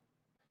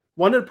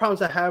of the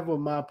problems I have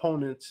with my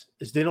opponents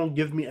is they don't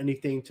give me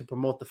anything to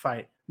promote the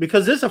fight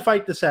because there's a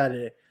fight this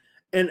Saturday,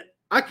 and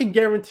I can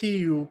guarantee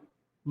you,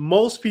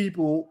 most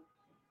people,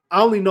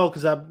 I only know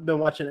because I've been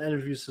watching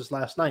interviews since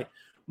last night.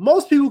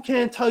 Most people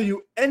can't tell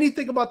you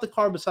anything about the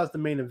card besides the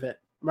main event,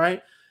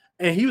 right?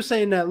 And he was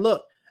saying that,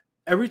 look,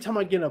 every time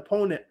I get an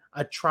opponent,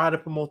 I try to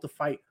promote the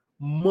fight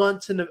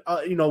months in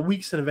the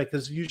weeks in advance,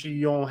 because usually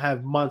you don't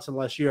have months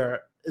unless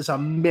it's a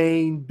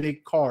main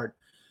big card.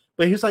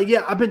 But he was like,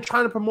 yeah, I've been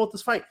trying to promote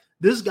this fight.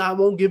 This guy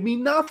won't give me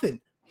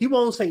nothing. He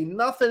won't say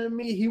nothing to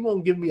me. He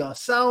won't give me a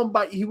sound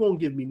bite. He won't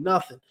give me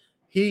nothing.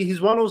 He's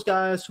one of those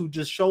guys who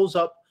just shows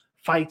up,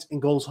 fights, and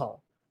goes home.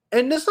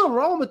 And there's nothing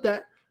wrong with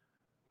that.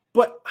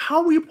 But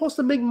how are you supposed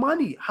to make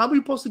money? How are you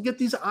supposed to get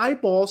these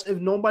eyeballs if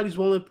nobody's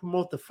willing to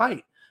promote the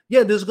fight?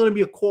 Yeah, there's going to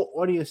be a core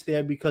audience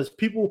there because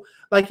people,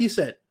 like he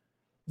said,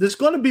 there's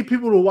going to be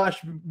people to watch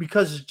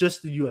because it's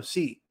just the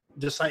UFC,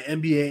 just like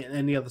NBA and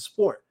any other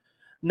sport.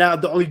 Now,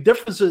 the only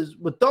difference is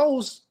with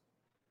those,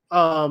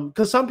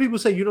 because some people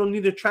say you don't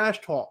need a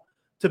trash talk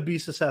to be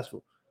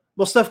successful.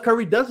 Well, Steph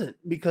Curry doesn't,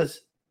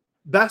 because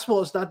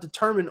basketball is not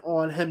determined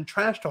on him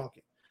trash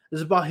talking.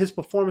 It's about his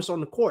performance on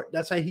the court.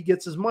 That's how he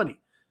gets his money.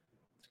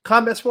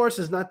 Combat sports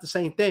is not the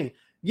same thing.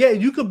 Yeah,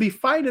 you could be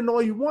fighting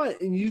all you want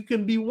and you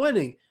can be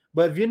winning,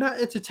 but if you're not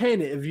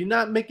entertaining, if you're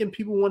not making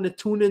people want to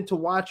tune in to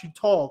watch you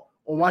talk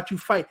or watch you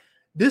fight,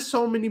 there's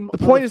so many. The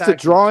point is to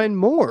draw in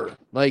more.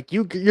 Like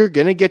you're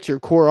gonna get your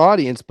core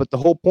audience, but the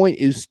whole point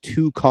is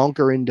to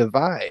conquer and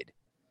divide.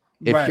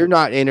 If you're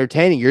not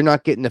entertaining, you're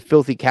not getting the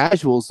filthy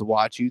casuals to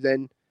watch you.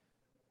 Then,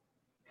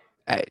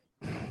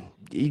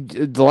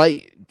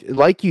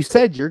 like you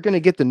said, you're gonna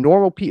get the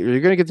normal people. You're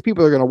gonna get the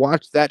people that are gonna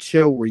watch that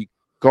show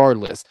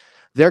regardless.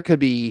 There could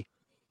be,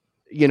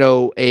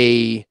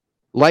 a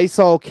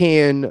Lysol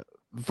can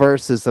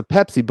versus a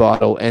Pepsi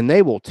bottle, and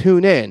they will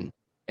tune in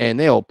and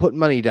they'll put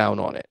money down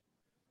on it.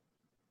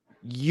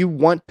 You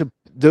want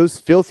those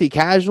filthy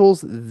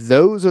casuals,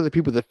 those are the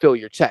people that fill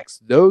your checks.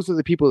 Those are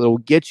the people that will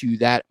get you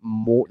that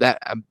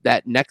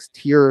next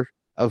tier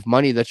of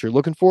money that you're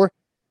looking for.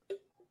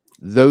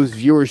 Those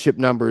viewership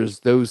numbers,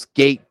 those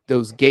gate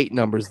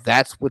numbers,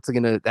 that's what's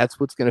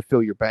gonna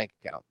fill your bank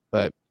account.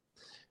 But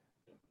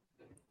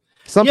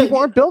some people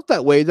aren't built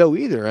that way though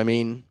either. I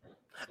mean,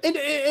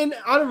 and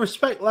out of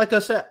respect, like I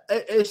said,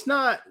 it's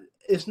not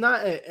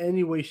in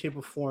any way, shape,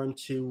 or form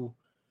to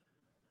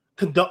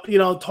conduct,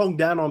 talk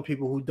down on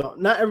people who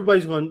don't. Not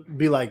everybody's going to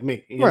be like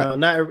me,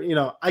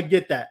 I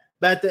get that.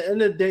 But at the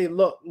end of the day,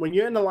 look, when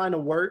you're in the line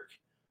of work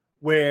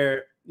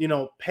where,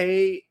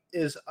 pay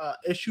is an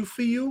issue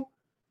for you,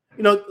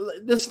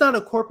 this is not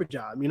a corporate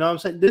job. You know what I'm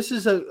saying? This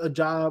is a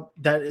job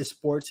that is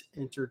sports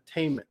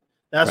entertainment.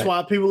 That's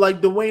why people like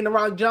Dwayne "The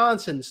Rock"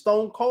 Johnson,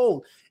 Stone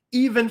Cold,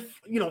 even,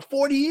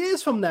 40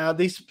 years from now,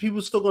 these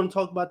people still going to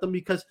talk about them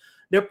because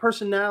their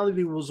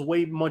personality was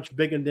way much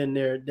bigger than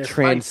their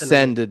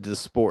transcended the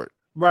sport.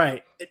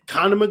 Right.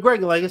 Conor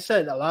McGregor, like I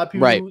said, a lot of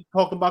people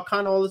talk about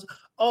Conor all this.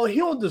 Oh, he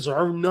don't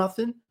deserve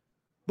nothing.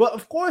 But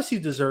of course he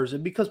deserves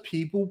it because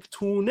people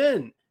tune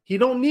in. He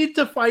don't need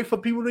to fight for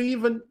people to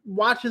even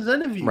watch his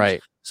interviews.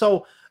 Right.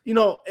 So,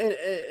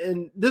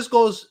 and this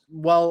goes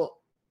well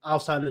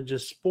outside of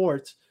just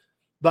sports.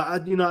 But,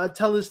 I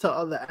tell this to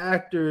other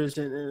actors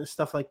and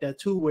stuff like that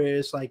too, where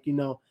it's like,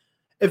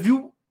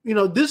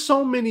 if there's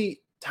so many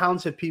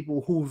talented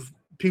people who've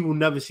people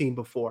never seen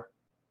before,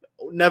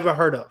 never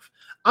heard of.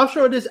 I'm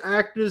sure there's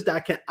Actors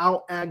that can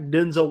outact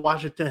Denzel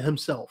Washington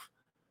himself,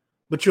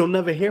 but you'll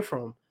never hear from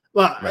him.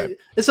 Well, right.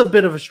 It's a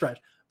bit of a stretch.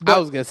 But I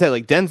was going to say,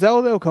 like,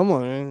 Denzel, though? Come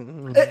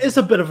on. It's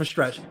a bit of a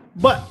stretch.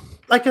 But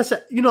like I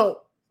said,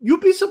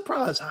 you'd be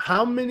surprised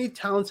how many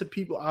talented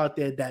people out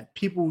there that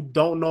people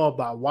don't know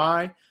about.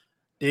 Why?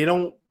 They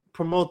don't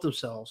promote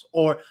themselves,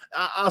 or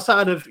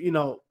outside of,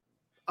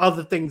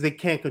 other things they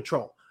can't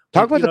control.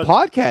 Talk about the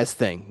podcast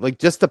thing, like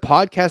just the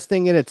podcast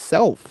thing in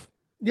itself.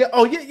 Yeah.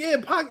 Oh, yeah.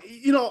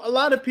 A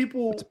lot of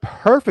people. It's a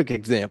perfect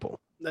example.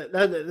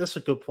 That's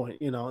a good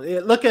point.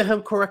 Look at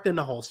him correcting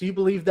the host. You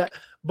believe that?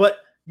 But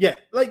yeah,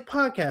 like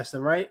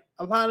podcasting, right?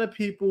 A lot of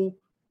people,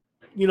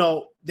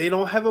 they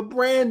don't have a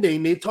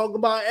branding. They talk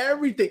about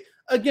everything.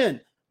 Again,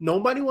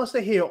 nobody wants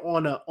to hear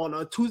on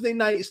a Tuesday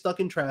night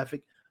stuck in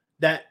traffic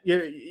that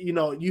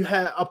you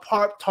had a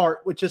Pop-Tart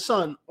with your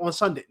son on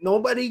Sunday.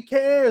 Nobody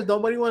cares.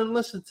 Nobody want to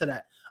listen to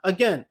that.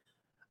 Again,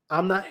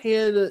 I'm not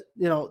here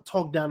to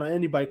talk down on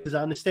anybody because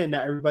I understand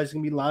that everybody's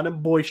gonna be loud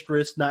and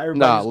boisterous. Not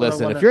everybody. No,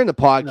 listen. If you're in the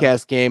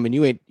podcast game and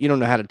you don't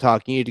know how to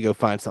talk, you need to go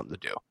find something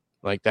to do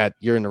like that.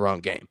 You're in the wrong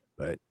game.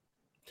 But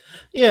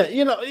yeah,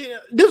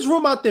 there's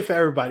room out there for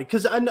everybody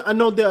because I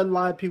know there are a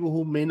lot of people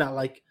who may not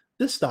like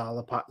this style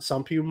of podcast.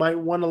 Some people might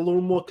want a little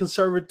more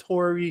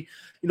conservatory,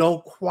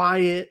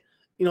 quiet.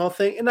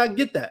 Thing. And I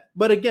get that.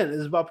 But again,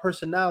 it's about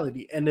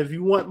personality. And if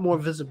you want more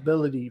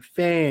visibility,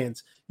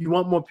 fans, you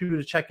want more people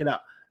to check it out,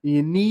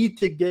 you need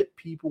to get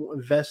people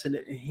invested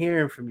in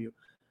hearing from you.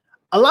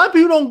 A lot of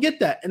people don't get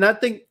that. And I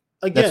think,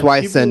 again, that's why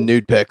I send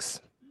nude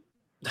pics.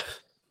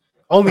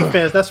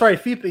 OnlyFans. That's right.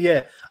 Feet.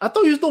 Yeah. I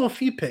thought you was doing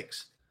feet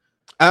pics.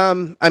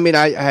 I mean,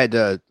 I had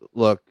to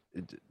look,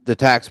 the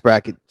tax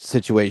bracket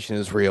situation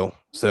is real.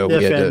 So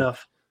we had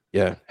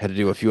had to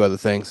do a few other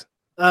things.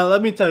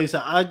 Let me tell you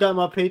something. I got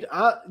my page.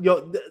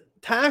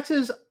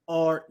 Taxes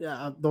are.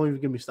 Don't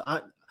even give me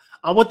stuff.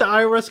 I want the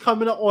IRS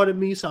coming to audit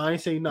me, so I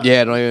ain't saying nothing.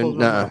 Yeah, don't even.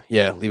 Nah,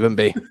 yeah, leave him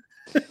be.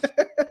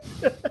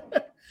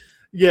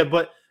 Yeah,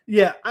 but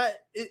yeah,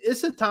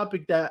 it's a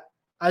topic that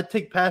I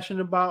take passion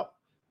about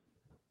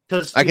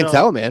because I can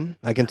tell, man.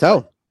 I can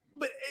tell.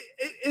 But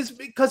it's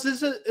because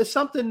it's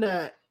something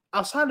that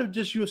outside of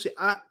just UFC,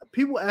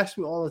 people ask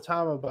me all the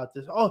time about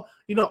this. Oh,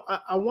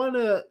 I want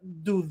to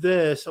do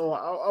this, or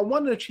I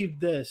want to achieve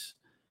this.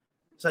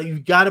 So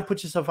you got to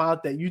put yourself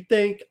out there. You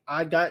think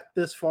I got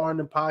this far in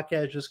the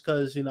podcast just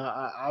because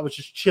I was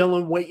just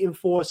chilling, waiting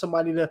for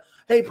somebody to,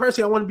 hey,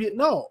 Percy, I want to be.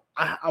 No,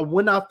 I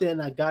went out there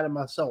and I got it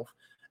myself.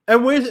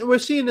 And we're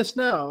seeing this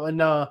now,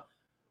 and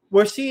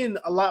we're seeing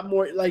a lot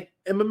more like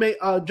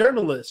MMA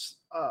journalists.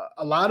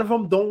 A lot of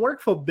them don't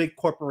work for big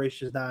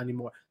corporations now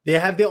anymore. They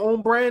have their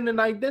own brand and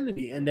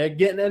identity, and they're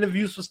getting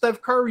interviews for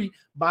Steph Curry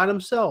by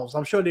themselves.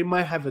 I'm sure they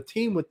might have a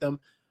team with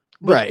them,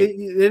 but right?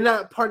 They're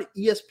not part of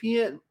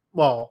ESPN.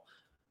 Well,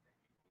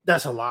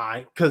 that's a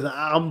lie because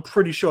I'm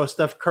pretty sure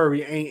Steph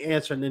Curry ain't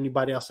answering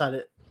anybody outside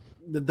of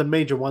the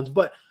major ones.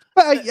 But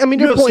I mean,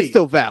 your point's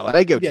still valid.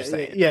 I get what you're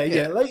saying.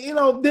 Yeah. Like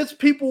there's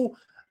people.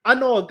 I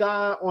know a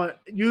guy on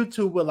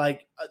YouTube with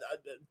like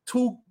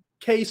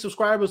 2K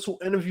subscribers who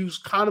interviews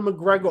Conor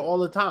McGregor all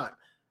the time.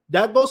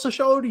 That goes to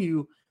show to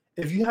you,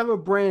 if you have a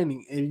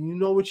branding and you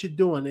know what you're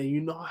doing and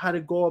you know how to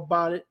go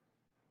about it,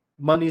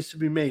 money is to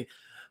be made.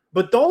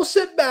 But don't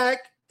sit back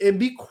and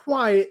be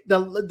quiet.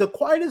 The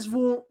quietest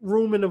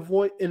room in the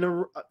voice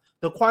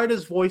the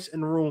quietest voice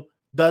in the room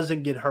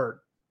doesn't get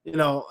heard.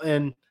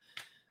 And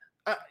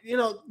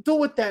do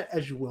with that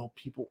as you will,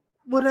 people.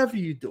 Whatever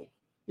you do,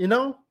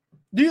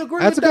 Do you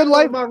agree? That's with a good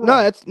that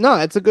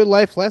life. It's a good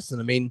life lesson.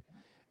 I mean,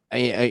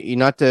 I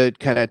not to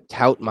kind of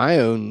tout my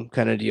own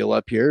kind of deal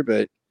up here,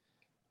 but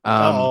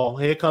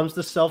here comes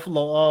the self. Oh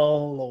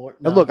Lord!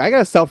 No. Look, I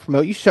gotta self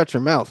promote. You shut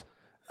your mouth.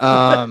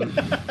 I'm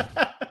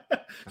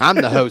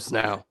the host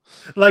now.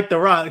 Like The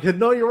Rock,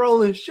 know you're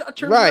rolling.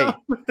 Shut your mouth.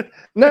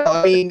 No,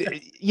 I mean,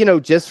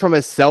 just from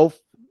a self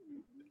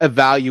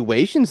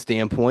evaluation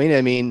standpoint,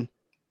 I mean,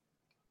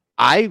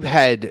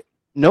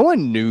 no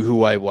one knew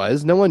who I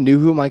was. No one knew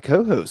who my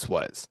co-host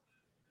was.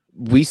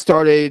 We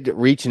started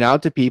reaching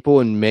out to people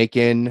and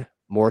making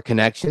more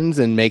connections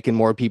and making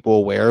more people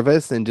aware of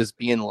us and just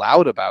being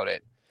loud about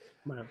it.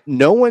 Man.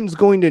 No one's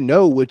going to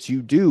know what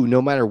you do,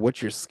 no matter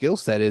what your skill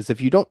set is,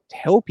 if you don't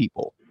tell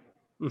people.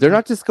 Mm-hmm. They're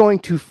not just going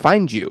to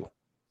find you.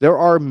 There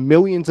are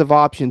millions of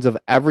options of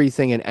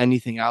everything and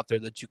anything out there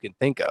that you can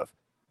think of.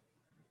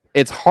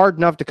 It's hard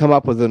enough to come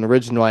up with an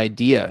original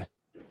idea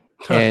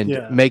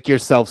and make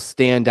yourself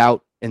stand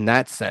out in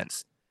that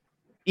sense.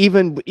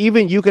 Even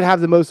you could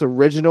have the most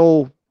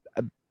original,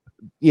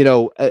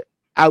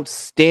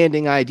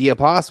 outstanding idea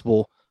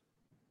possible,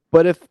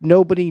 but if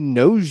nobody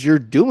knows you're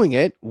doing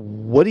it,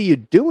 what are you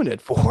doing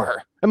it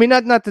for? I mean,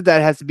 not that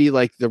has to be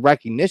like the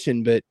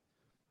recognition, but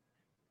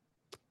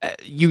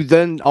you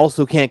then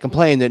also can't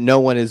complain that no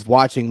one is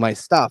watching my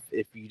stuff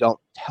if you don't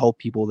tell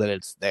people that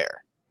it's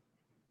there.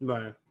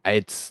 Right.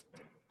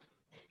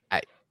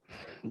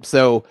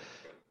 So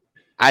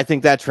I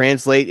think that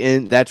translates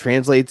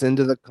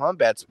into the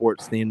combat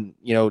sports thing,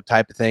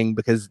 type of thing,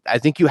 because I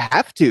think you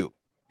have to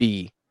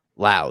be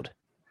loud,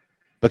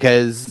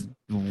 because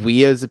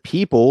we as a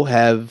people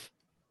have,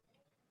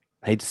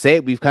 I hate to say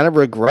it, we've kind of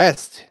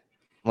regressed.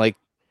 Like,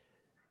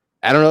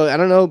 I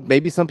don't know.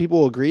 Maybe some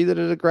people agree that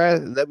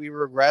we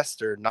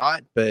regressed or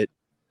not, but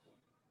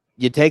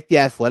you take the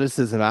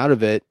athleticism out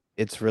of it,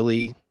 it's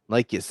really,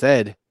 like you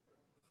said,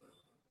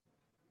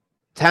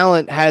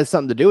 talent has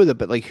something to do with it,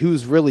 but like,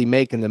 who's really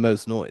making the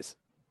most noise?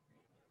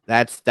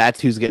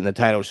 That's who's getting the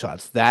title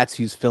shots. That's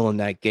who's filling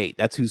that gate.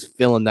 That's who's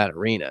filling that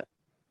arena.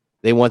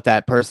 They want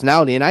that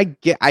personality, and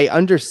I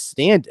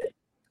understand it.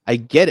 I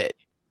get it,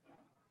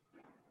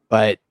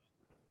 but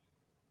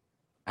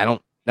I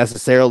don't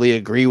necessarily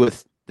agree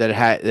with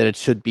that it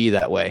should be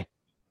that way,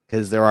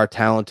 because there are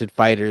talented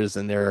fighters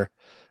and there are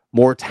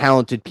more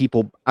talented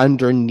people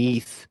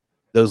underneath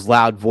those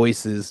loud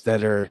voices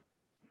that are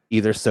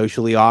either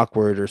socially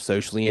awkward or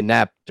socially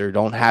inept or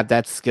don't have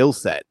that skill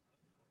set,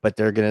 but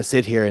they're going to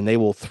sit here and they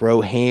will throw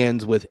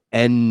hands with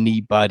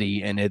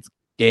anybody and it's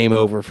game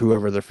over for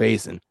whoever they're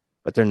facing,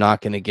 but they're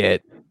not going to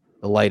get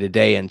the light of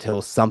day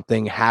until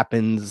something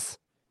happens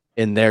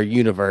in their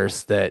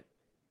universe that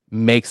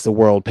makes the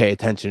world pay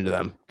attention to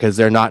them, because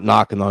they're not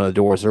knocking on the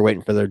doors. They're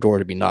waiting for their door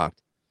to be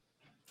knocked.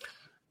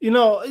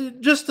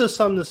 Just to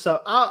sum this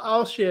up,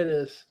 I'll share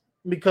this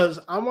because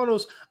I'm one of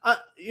those,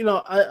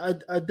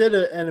 I did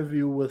an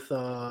interview with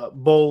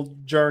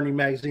Bold Journey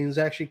magazines,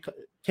 actually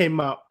came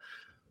out,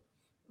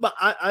 but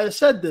I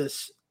said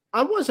this,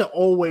 I wasn't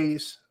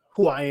always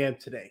who I am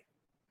today.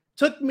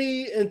 Took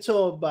me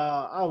until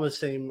about, I would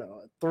say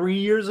 3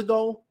 years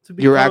ago to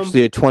be. You're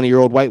actually a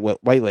 20-year-old white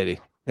lady.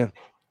 Yeah.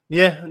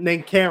 Yeah,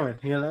 named Karen.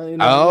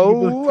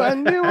 Oh, I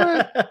knew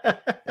it.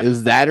 It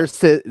was that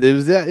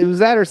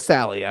or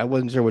Sally. I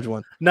wasn't sure which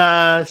one.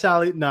 Nah,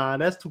 Sally. Nah,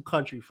 that's too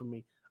country for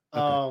me.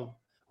 Okay.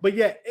 But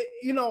yeah,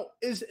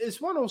 it's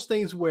one of those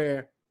things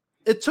where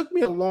it took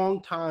me a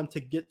long time to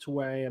get to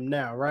where I am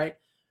now, right?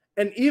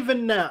 And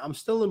even now, I'm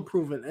still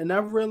improving. And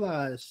I've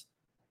realized,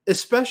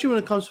 especially when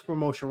it comes to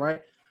promotion,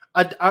 right?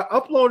 I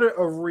uploaded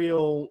a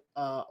reel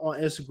on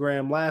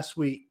Instagram last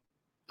week,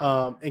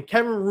 and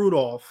Kevin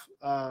Rudolph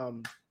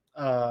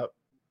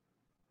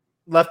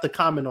left a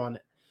comment on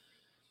it.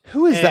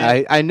 Who is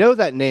that? I know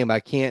that name. I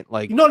can't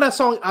You know that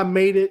song I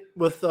Made It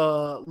with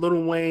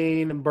Lil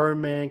Wayne and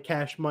Birdman,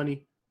 Cash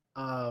Money.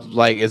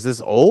 Is this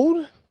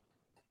old?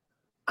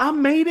 I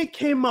Made It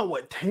came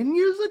out 10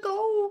 years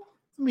ago?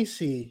 Let me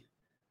see.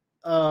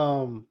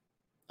 I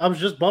was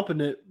just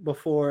bumping it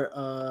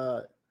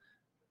before.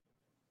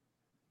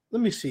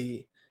 Let me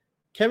see.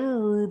 Kevin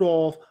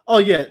Rudolph. Oh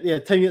yeah,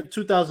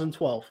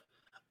 2012.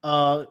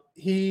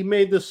 He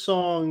made the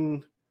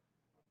song.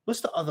 What's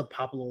the other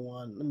popular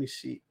one? Let me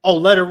see. Oh,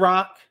 Let It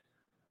Rock.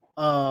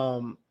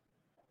 But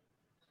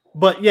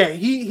yeah,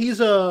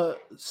 he's a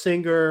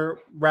singer,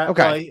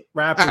 rapper,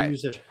 right.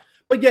 musician.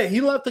 But yeah,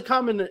 he left a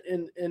comment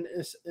and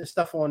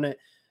stuff on it.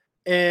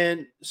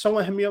 And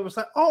someone hit me up, was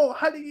like, "Oh,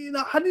 how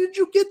did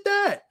you get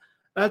that?"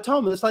 And I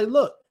told him, it's like,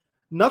 look,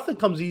 nothing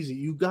comes easy.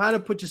 You got to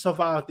put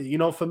yourself out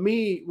there. For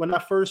me, when I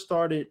first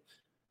started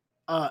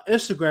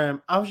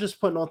Instagram, I was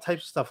just putting all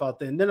types of stuff out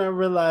there. And then I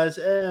realized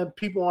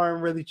people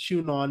aren't really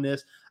tuning on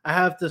this. I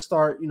have to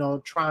start,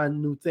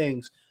 trying new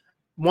things.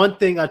 One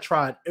thing I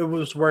tried, it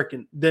was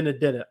working. Then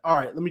it didn't. All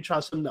right, let me try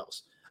something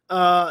else.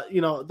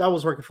 That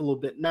was working for a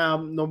little bit. Now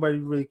nobody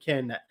really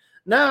can that.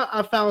 Now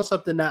I found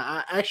something that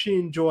I actually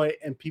enjoy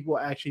and people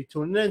actually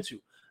tuning into.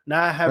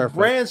 Now I have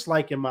brands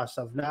liking my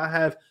stuff. Now I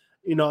have,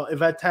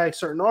 if I tag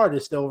certain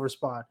artists, they'll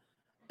respond.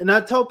 And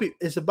I tell people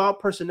it's about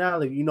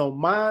personality.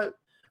 When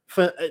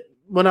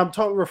I'm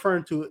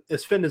referring to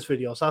is fitness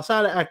videos.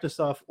 Outside of acting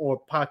stuff or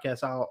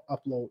podcasts, I'll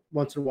upload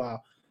once in a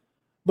while.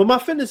 But my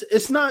fitness,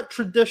 it's not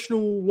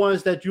traditional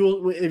ones that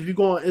if you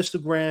go on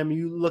Instagram and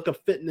you look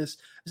at fitness,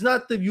 it's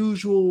not the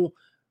usual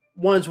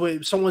ones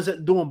where someone's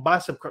doing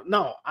bicep curl.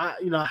 No, I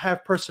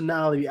have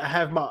personality. I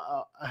have my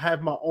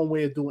own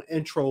way of doing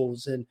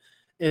intros and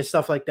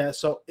stuff like that.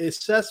 So it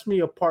sets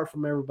me apart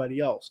from everybody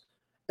else.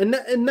 And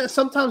that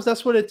sometimes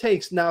that's what it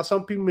takes. Now,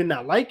 some people may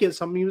not like it.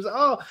 Some people say,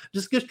 "Oh,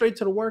 just get straight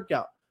to the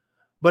workout."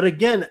 But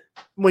again,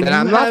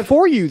 I'm not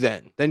for you,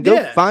 then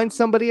go find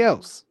somebody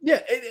else.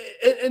 Yeah,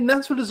 and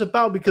that's what it's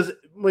about, because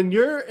when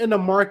you're in a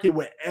market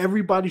where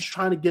everybody's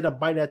trying to get a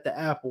bite at the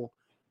apple,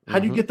 how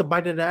do you get the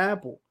bite at the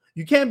apple?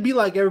 You can't be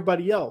like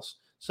everybody else.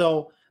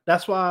 So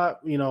that's why,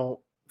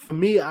 for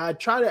me, I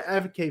try to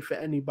advocate for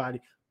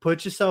anybody.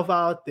 Put yourself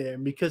out there,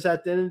 because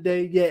at the end of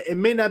the day, it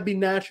may not be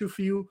natural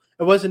for you.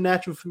 It wasn't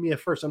natural for me at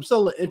first. I'm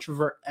still an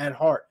introvert at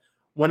heart.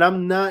 When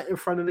I'm not in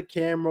front of the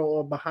camera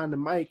or behind the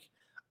mic,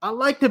 I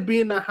like to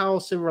be in the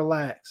house and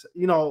relax.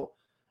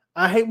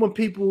 I hate when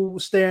people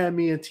stare at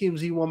me and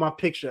TMZ want my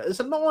picture. It's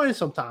annoying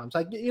sometimes.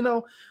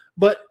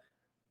 But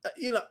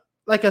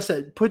like I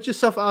said, put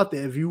yourself out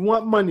there. If you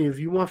want money, if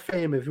you want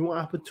fame, if you want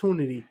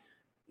opportunity,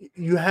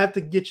 you have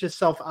to get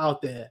yourself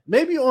out there.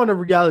 Maybe on a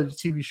reality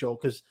TV show,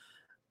 because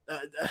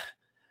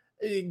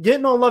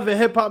getting on Love and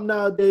Hip Hop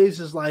nowadays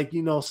is like,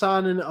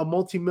 signing a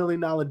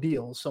multi-million-dollar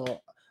deal. So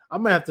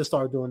I'm gonna have to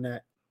start doing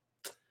that.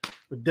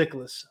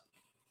 Ridiculous.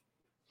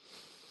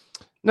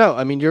 No,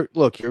 I mean you're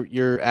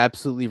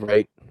absolutely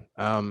right.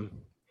 Of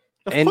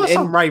course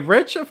I'm right,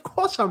 Rich. Of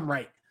course I'm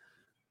right.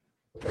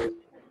 I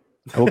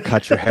will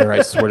cut your hair,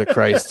 I swear to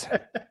Christ.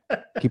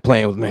 Keep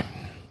playing with me.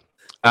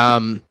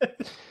 No,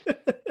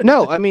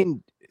 I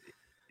mean,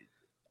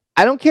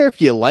 I don't care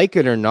if you like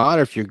it or not,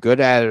 or if you're good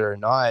at it or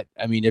not.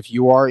 I mean, if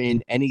you are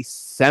in any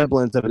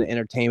semblance of an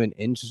entertainment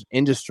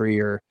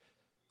industry or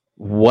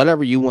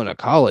whatever you want to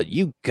call it,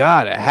 you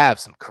gotta have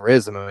some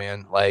charisma,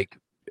 man. Like,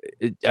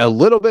 a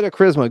little bit of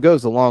charisma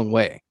goes a long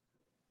way.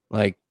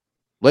 Like,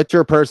 let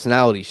your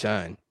personality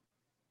shine.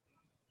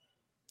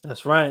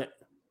 That's right.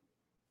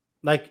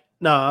 Like,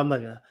 no, I'm not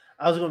gonna.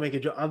 I was gonna make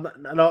a joke. I'm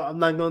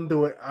not gonna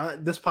do it.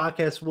 This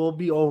podcast will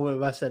be over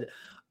if I said it.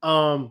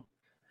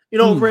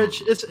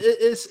 Rich,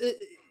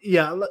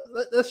 yeah.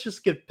 Let's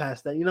just get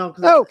past that.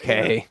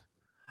 Okay.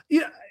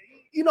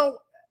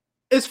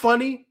 It's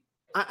funny.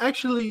 I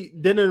actually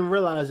didn't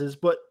realize this,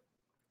 but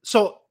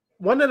so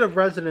one of the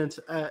residents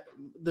at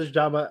this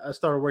job I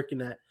started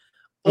working at,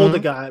 older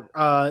guy,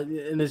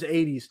 in his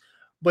 80s,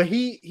 but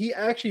he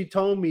actually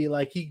told me,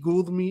 like, he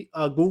Googled me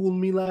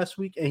last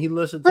week, and he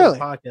listened to the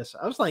podcast.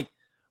 I was like,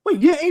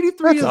 wait, you're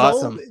 83 years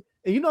old, and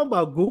you know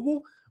about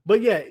Google?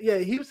 But yeah,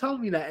 he was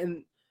telling me that,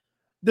 and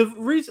the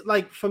reason,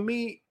 like, for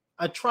me,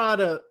 I try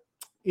to,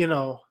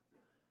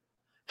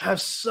 have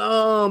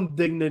some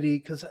dignity,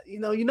 because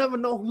you never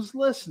know who's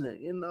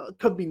listening. It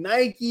could be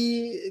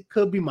Nike, it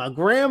could be my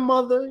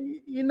grandmother.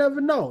 You never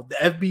know. The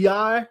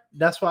FBI.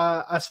 That's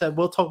why I said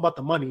we'll talk about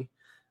the money.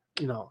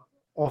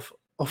 Off.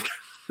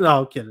 No,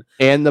 I'm kidding.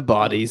 And the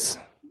bodies.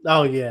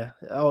 Oh yeah.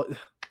 Oh,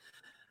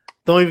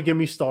 don't even get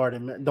me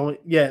started, man. Don't.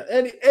 Yeah.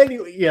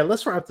 Anyway, yeah.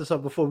 Let's wrap this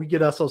up before we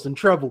get ourselves in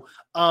trouble.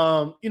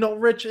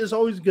 Rich, it's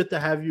always good to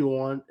have you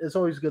on. It's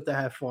always good to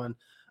have fun.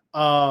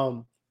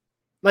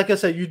 Like I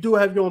said, you do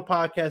have your own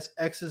podcast,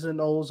 X's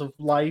and O's of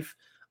Life.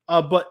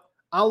 But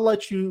I'll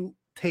let you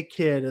take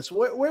care of this?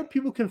 Where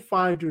people can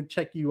find you and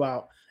check you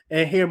out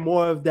and hear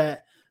more of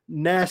that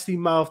nasty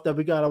mouth that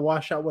we gotta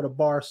wash out with a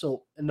bar of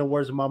soap, in the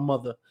words of my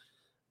mother.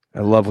 I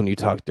love when you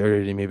talk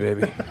dirty to me,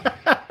 baby.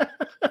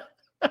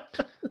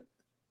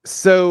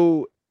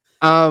 So,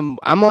 I'm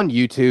on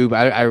YouTube.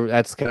 I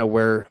that's kind of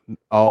where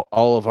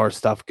all of our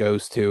stuff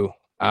goes to.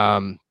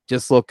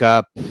 Just look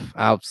up.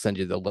 I'll send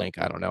you the link.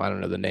 I don't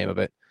know the name of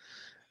it.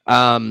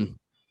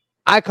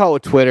 I call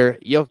it Twitter.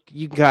 You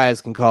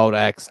guys can call it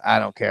X. I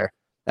don't care.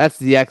 That's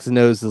the X's and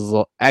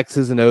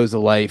O's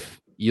of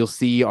life. You'll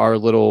see our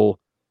little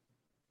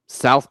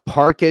South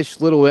Parkish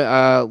little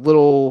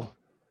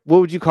what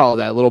would you call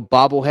that? Little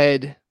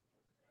bobblehead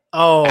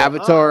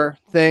avatar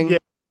thing.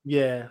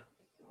 Yeah.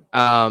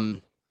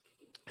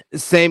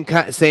 Same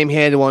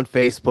handle on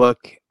Facebook,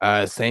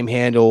 same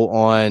handle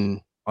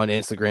on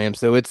Instagram.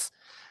 So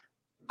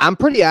I'm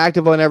pretty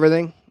active on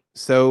everything.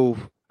 So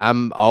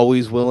I'm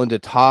always willing to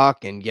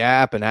talk and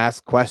yap and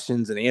ask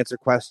questions and answer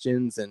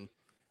questions and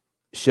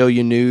show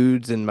you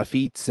nudes and my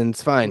feets, and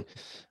it's fine.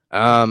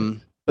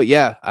 But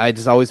yeah, I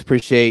just always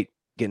appreciate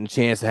getting a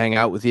chance to hang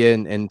out with you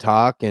and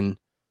talk, and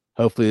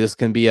hopefully this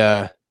can be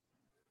a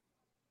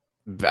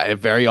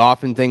very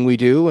often thing we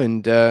do,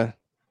 and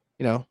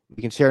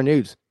we can share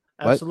nudes.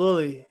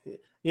 Absolutely. What?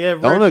 Yeah.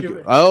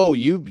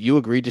 You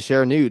agreed to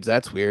share nudes.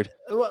 That's weird.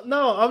 Well,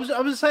 no, I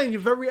was saying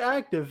you're very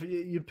active.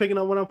 You're picking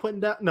up what I'm putting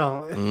down.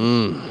 No.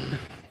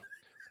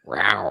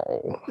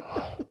 Wow.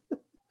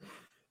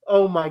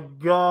 Oh my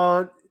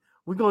God.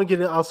 We're going to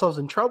get ourselves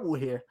in trouble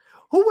here.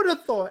 Who would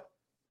have thought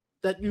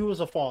that you was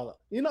a father?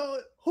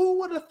 Who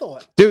would have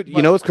thought? Dude,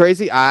 you know what's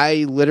crazy?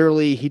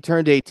 He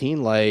turned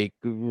 18 like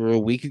a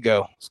week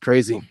ago. It's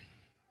crazy.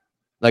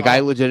 Like, I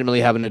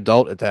legitimately have an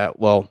adult at that.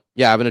 Well,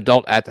 yeah, I have an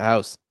adult at the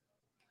house.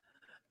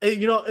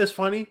 It's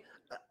funny.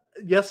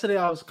 Yesterday,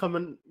 I was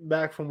coming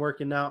back from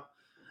working out,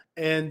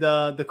 and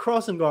the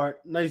crossing guard,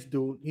 nice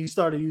dude, he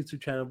started a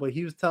YouTube channel, but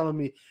he was telling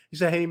me, he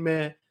said, "Hey,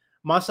 man,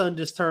 my son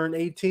just turned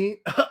 18.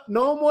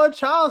 No more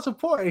child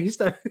support." And he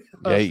started.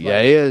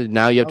 Yeah.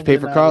 Now you have to pay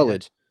for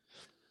college.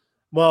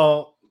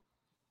 Well,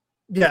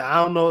 yeah,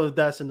 I don't know if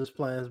that's in his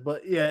plans,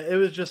 but yeah, it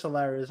was just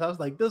hilarious. I was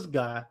like, this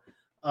guy.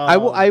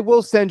 I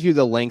will send you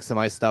the links to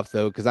my stuff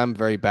though, because I'm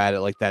very bad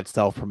at like that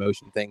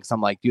self-promotion thing. So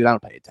I'm like, dude, I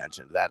don't pay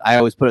attention to that. I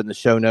always put it in the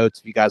show notes.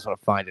 If you guys want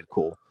to find it,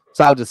 cool.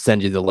 So I'll just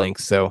send you the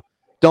links. So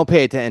don't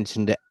pay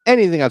attention to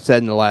anything I've said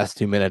in the last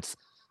 2 minutes.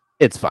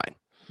 It's fine.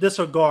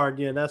 Disregard,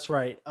 yeah, that's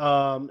right.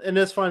 And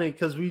it's funny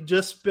because we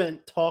just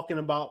spent talking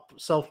about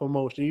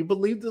self-promotion. You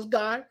believe this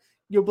guy?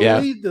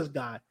 This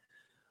guy?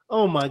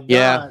 Oh my God.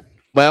 Yeah.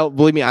 Well,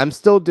 believe me, I'm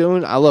still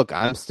doing.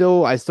 I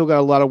still got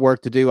a lot of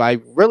work to do.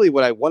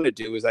 What I want to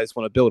do is I just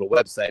want to build a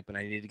website, but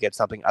I need to get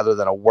something other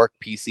than a work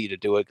PC to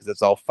do it because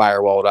it's all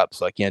firewalled up,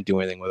 so I can't do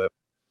anything with it.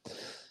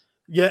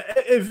 Yeah,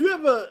 if you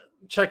ever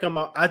check them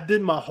out, I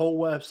did my whole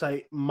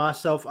website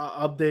myself. I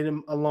update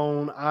them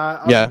alone.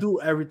 I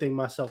do everything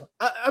myself.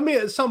 I mean,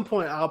 at some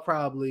point, I'll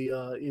probably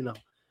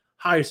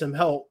hire some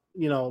help.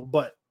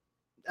 But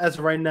as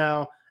of right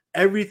now,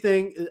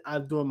 everything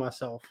I'm doing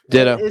myself.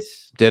 Ditto.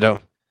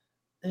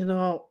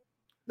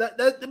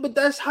 But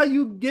that's how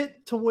you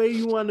get to where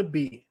you want to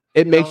be.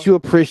 It makes you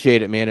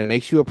appreciate it, man. It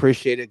makes you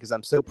appreciate it because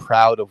I'm so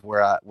proud of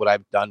what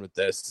I've done with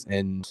this.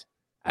 And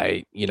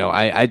I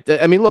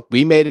mean, look,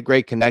 we made a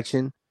great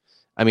connection.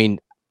 I mean,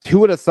 who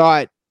would have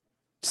thought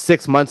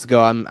 6 months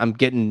ago I'm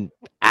getting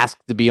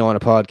asked to be on a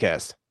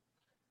podcast?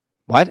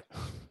 What?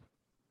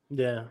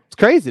 Yeah, it's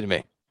crazy to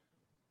me.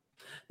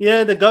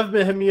 Yeah, the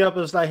government hit me up.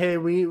 It's like, hey,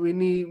 we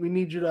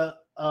need you to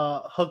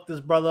hook this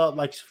brother up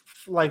like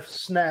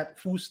SNAP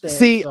food stamps.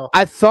 Here's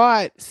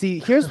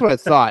what I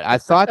thought. I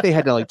thought they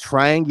had to like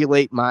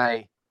triangulate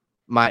my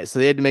so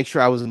they had to make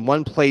sure I was in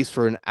one place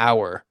for an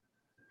hour,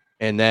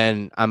 and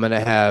then I'm gonna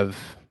have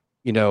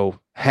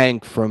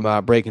Hank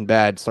from Breaking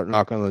Bad start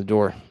knocking on the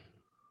door.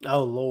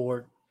 Oh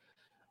Lord!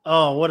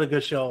 Oh, what a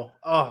good show!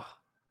 Oh,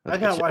 I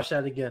gotta watch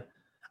that again.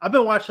 I've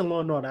been watching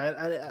Law and Order.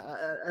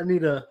 I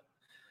need to.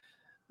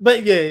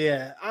 But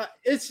yeah.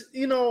 It's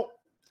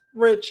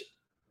Rich.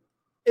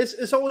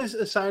 It's always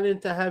exciting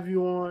to have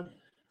you on.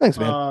 Thanks,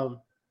 man.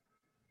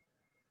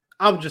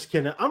 I'm just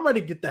kidding. I'm ready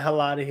to get the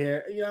hell out of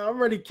here.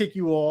 I'm ready to kick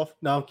you off.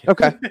 No, I'm kidding.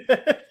 Okay.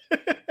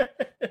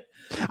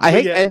 I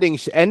hate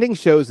ending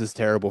shows is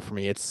terrible for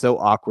me. It's so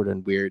awkward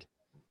and weird.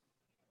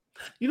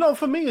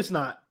 For me, it's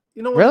not.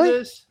 You know what really? It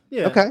is?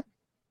 Yeah. Okay.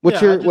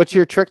 What's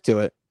your trick to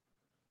it?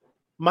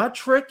 My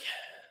trick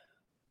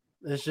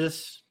is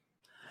just,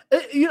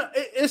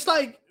 it's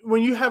like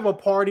when you have a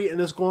party and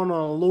it's going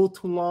on a little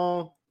too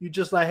long. You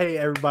just like, hey,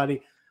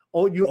 everybody.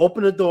 Oh, you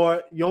open the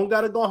door. You don't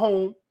gotta go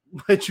home,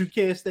 but you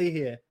can't stay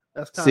here.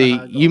 That's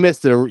kind of you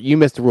missed a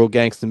real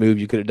gangster move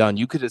you could have done.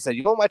 You could have said,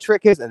 you know what my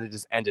trick is, and it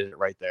just ended it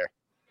right there.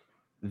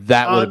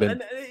 That would have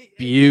been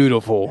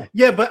beautiful.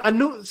 Yeah, but I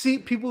knew. See,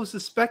 people were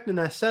suspecting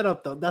that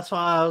setup though. That's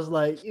why I was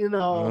like,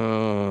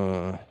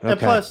 okay. And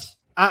plus,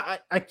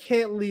 I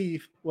can't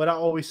leave without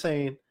always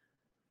saying,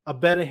 a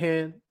better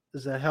hand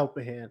is a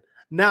helping hand.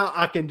 Now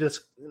I can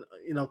just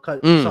cut.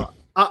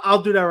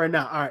 I'll do that right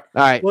now. All right.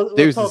 All right. We'll talk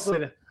Deuces.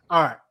 later.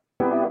 All right.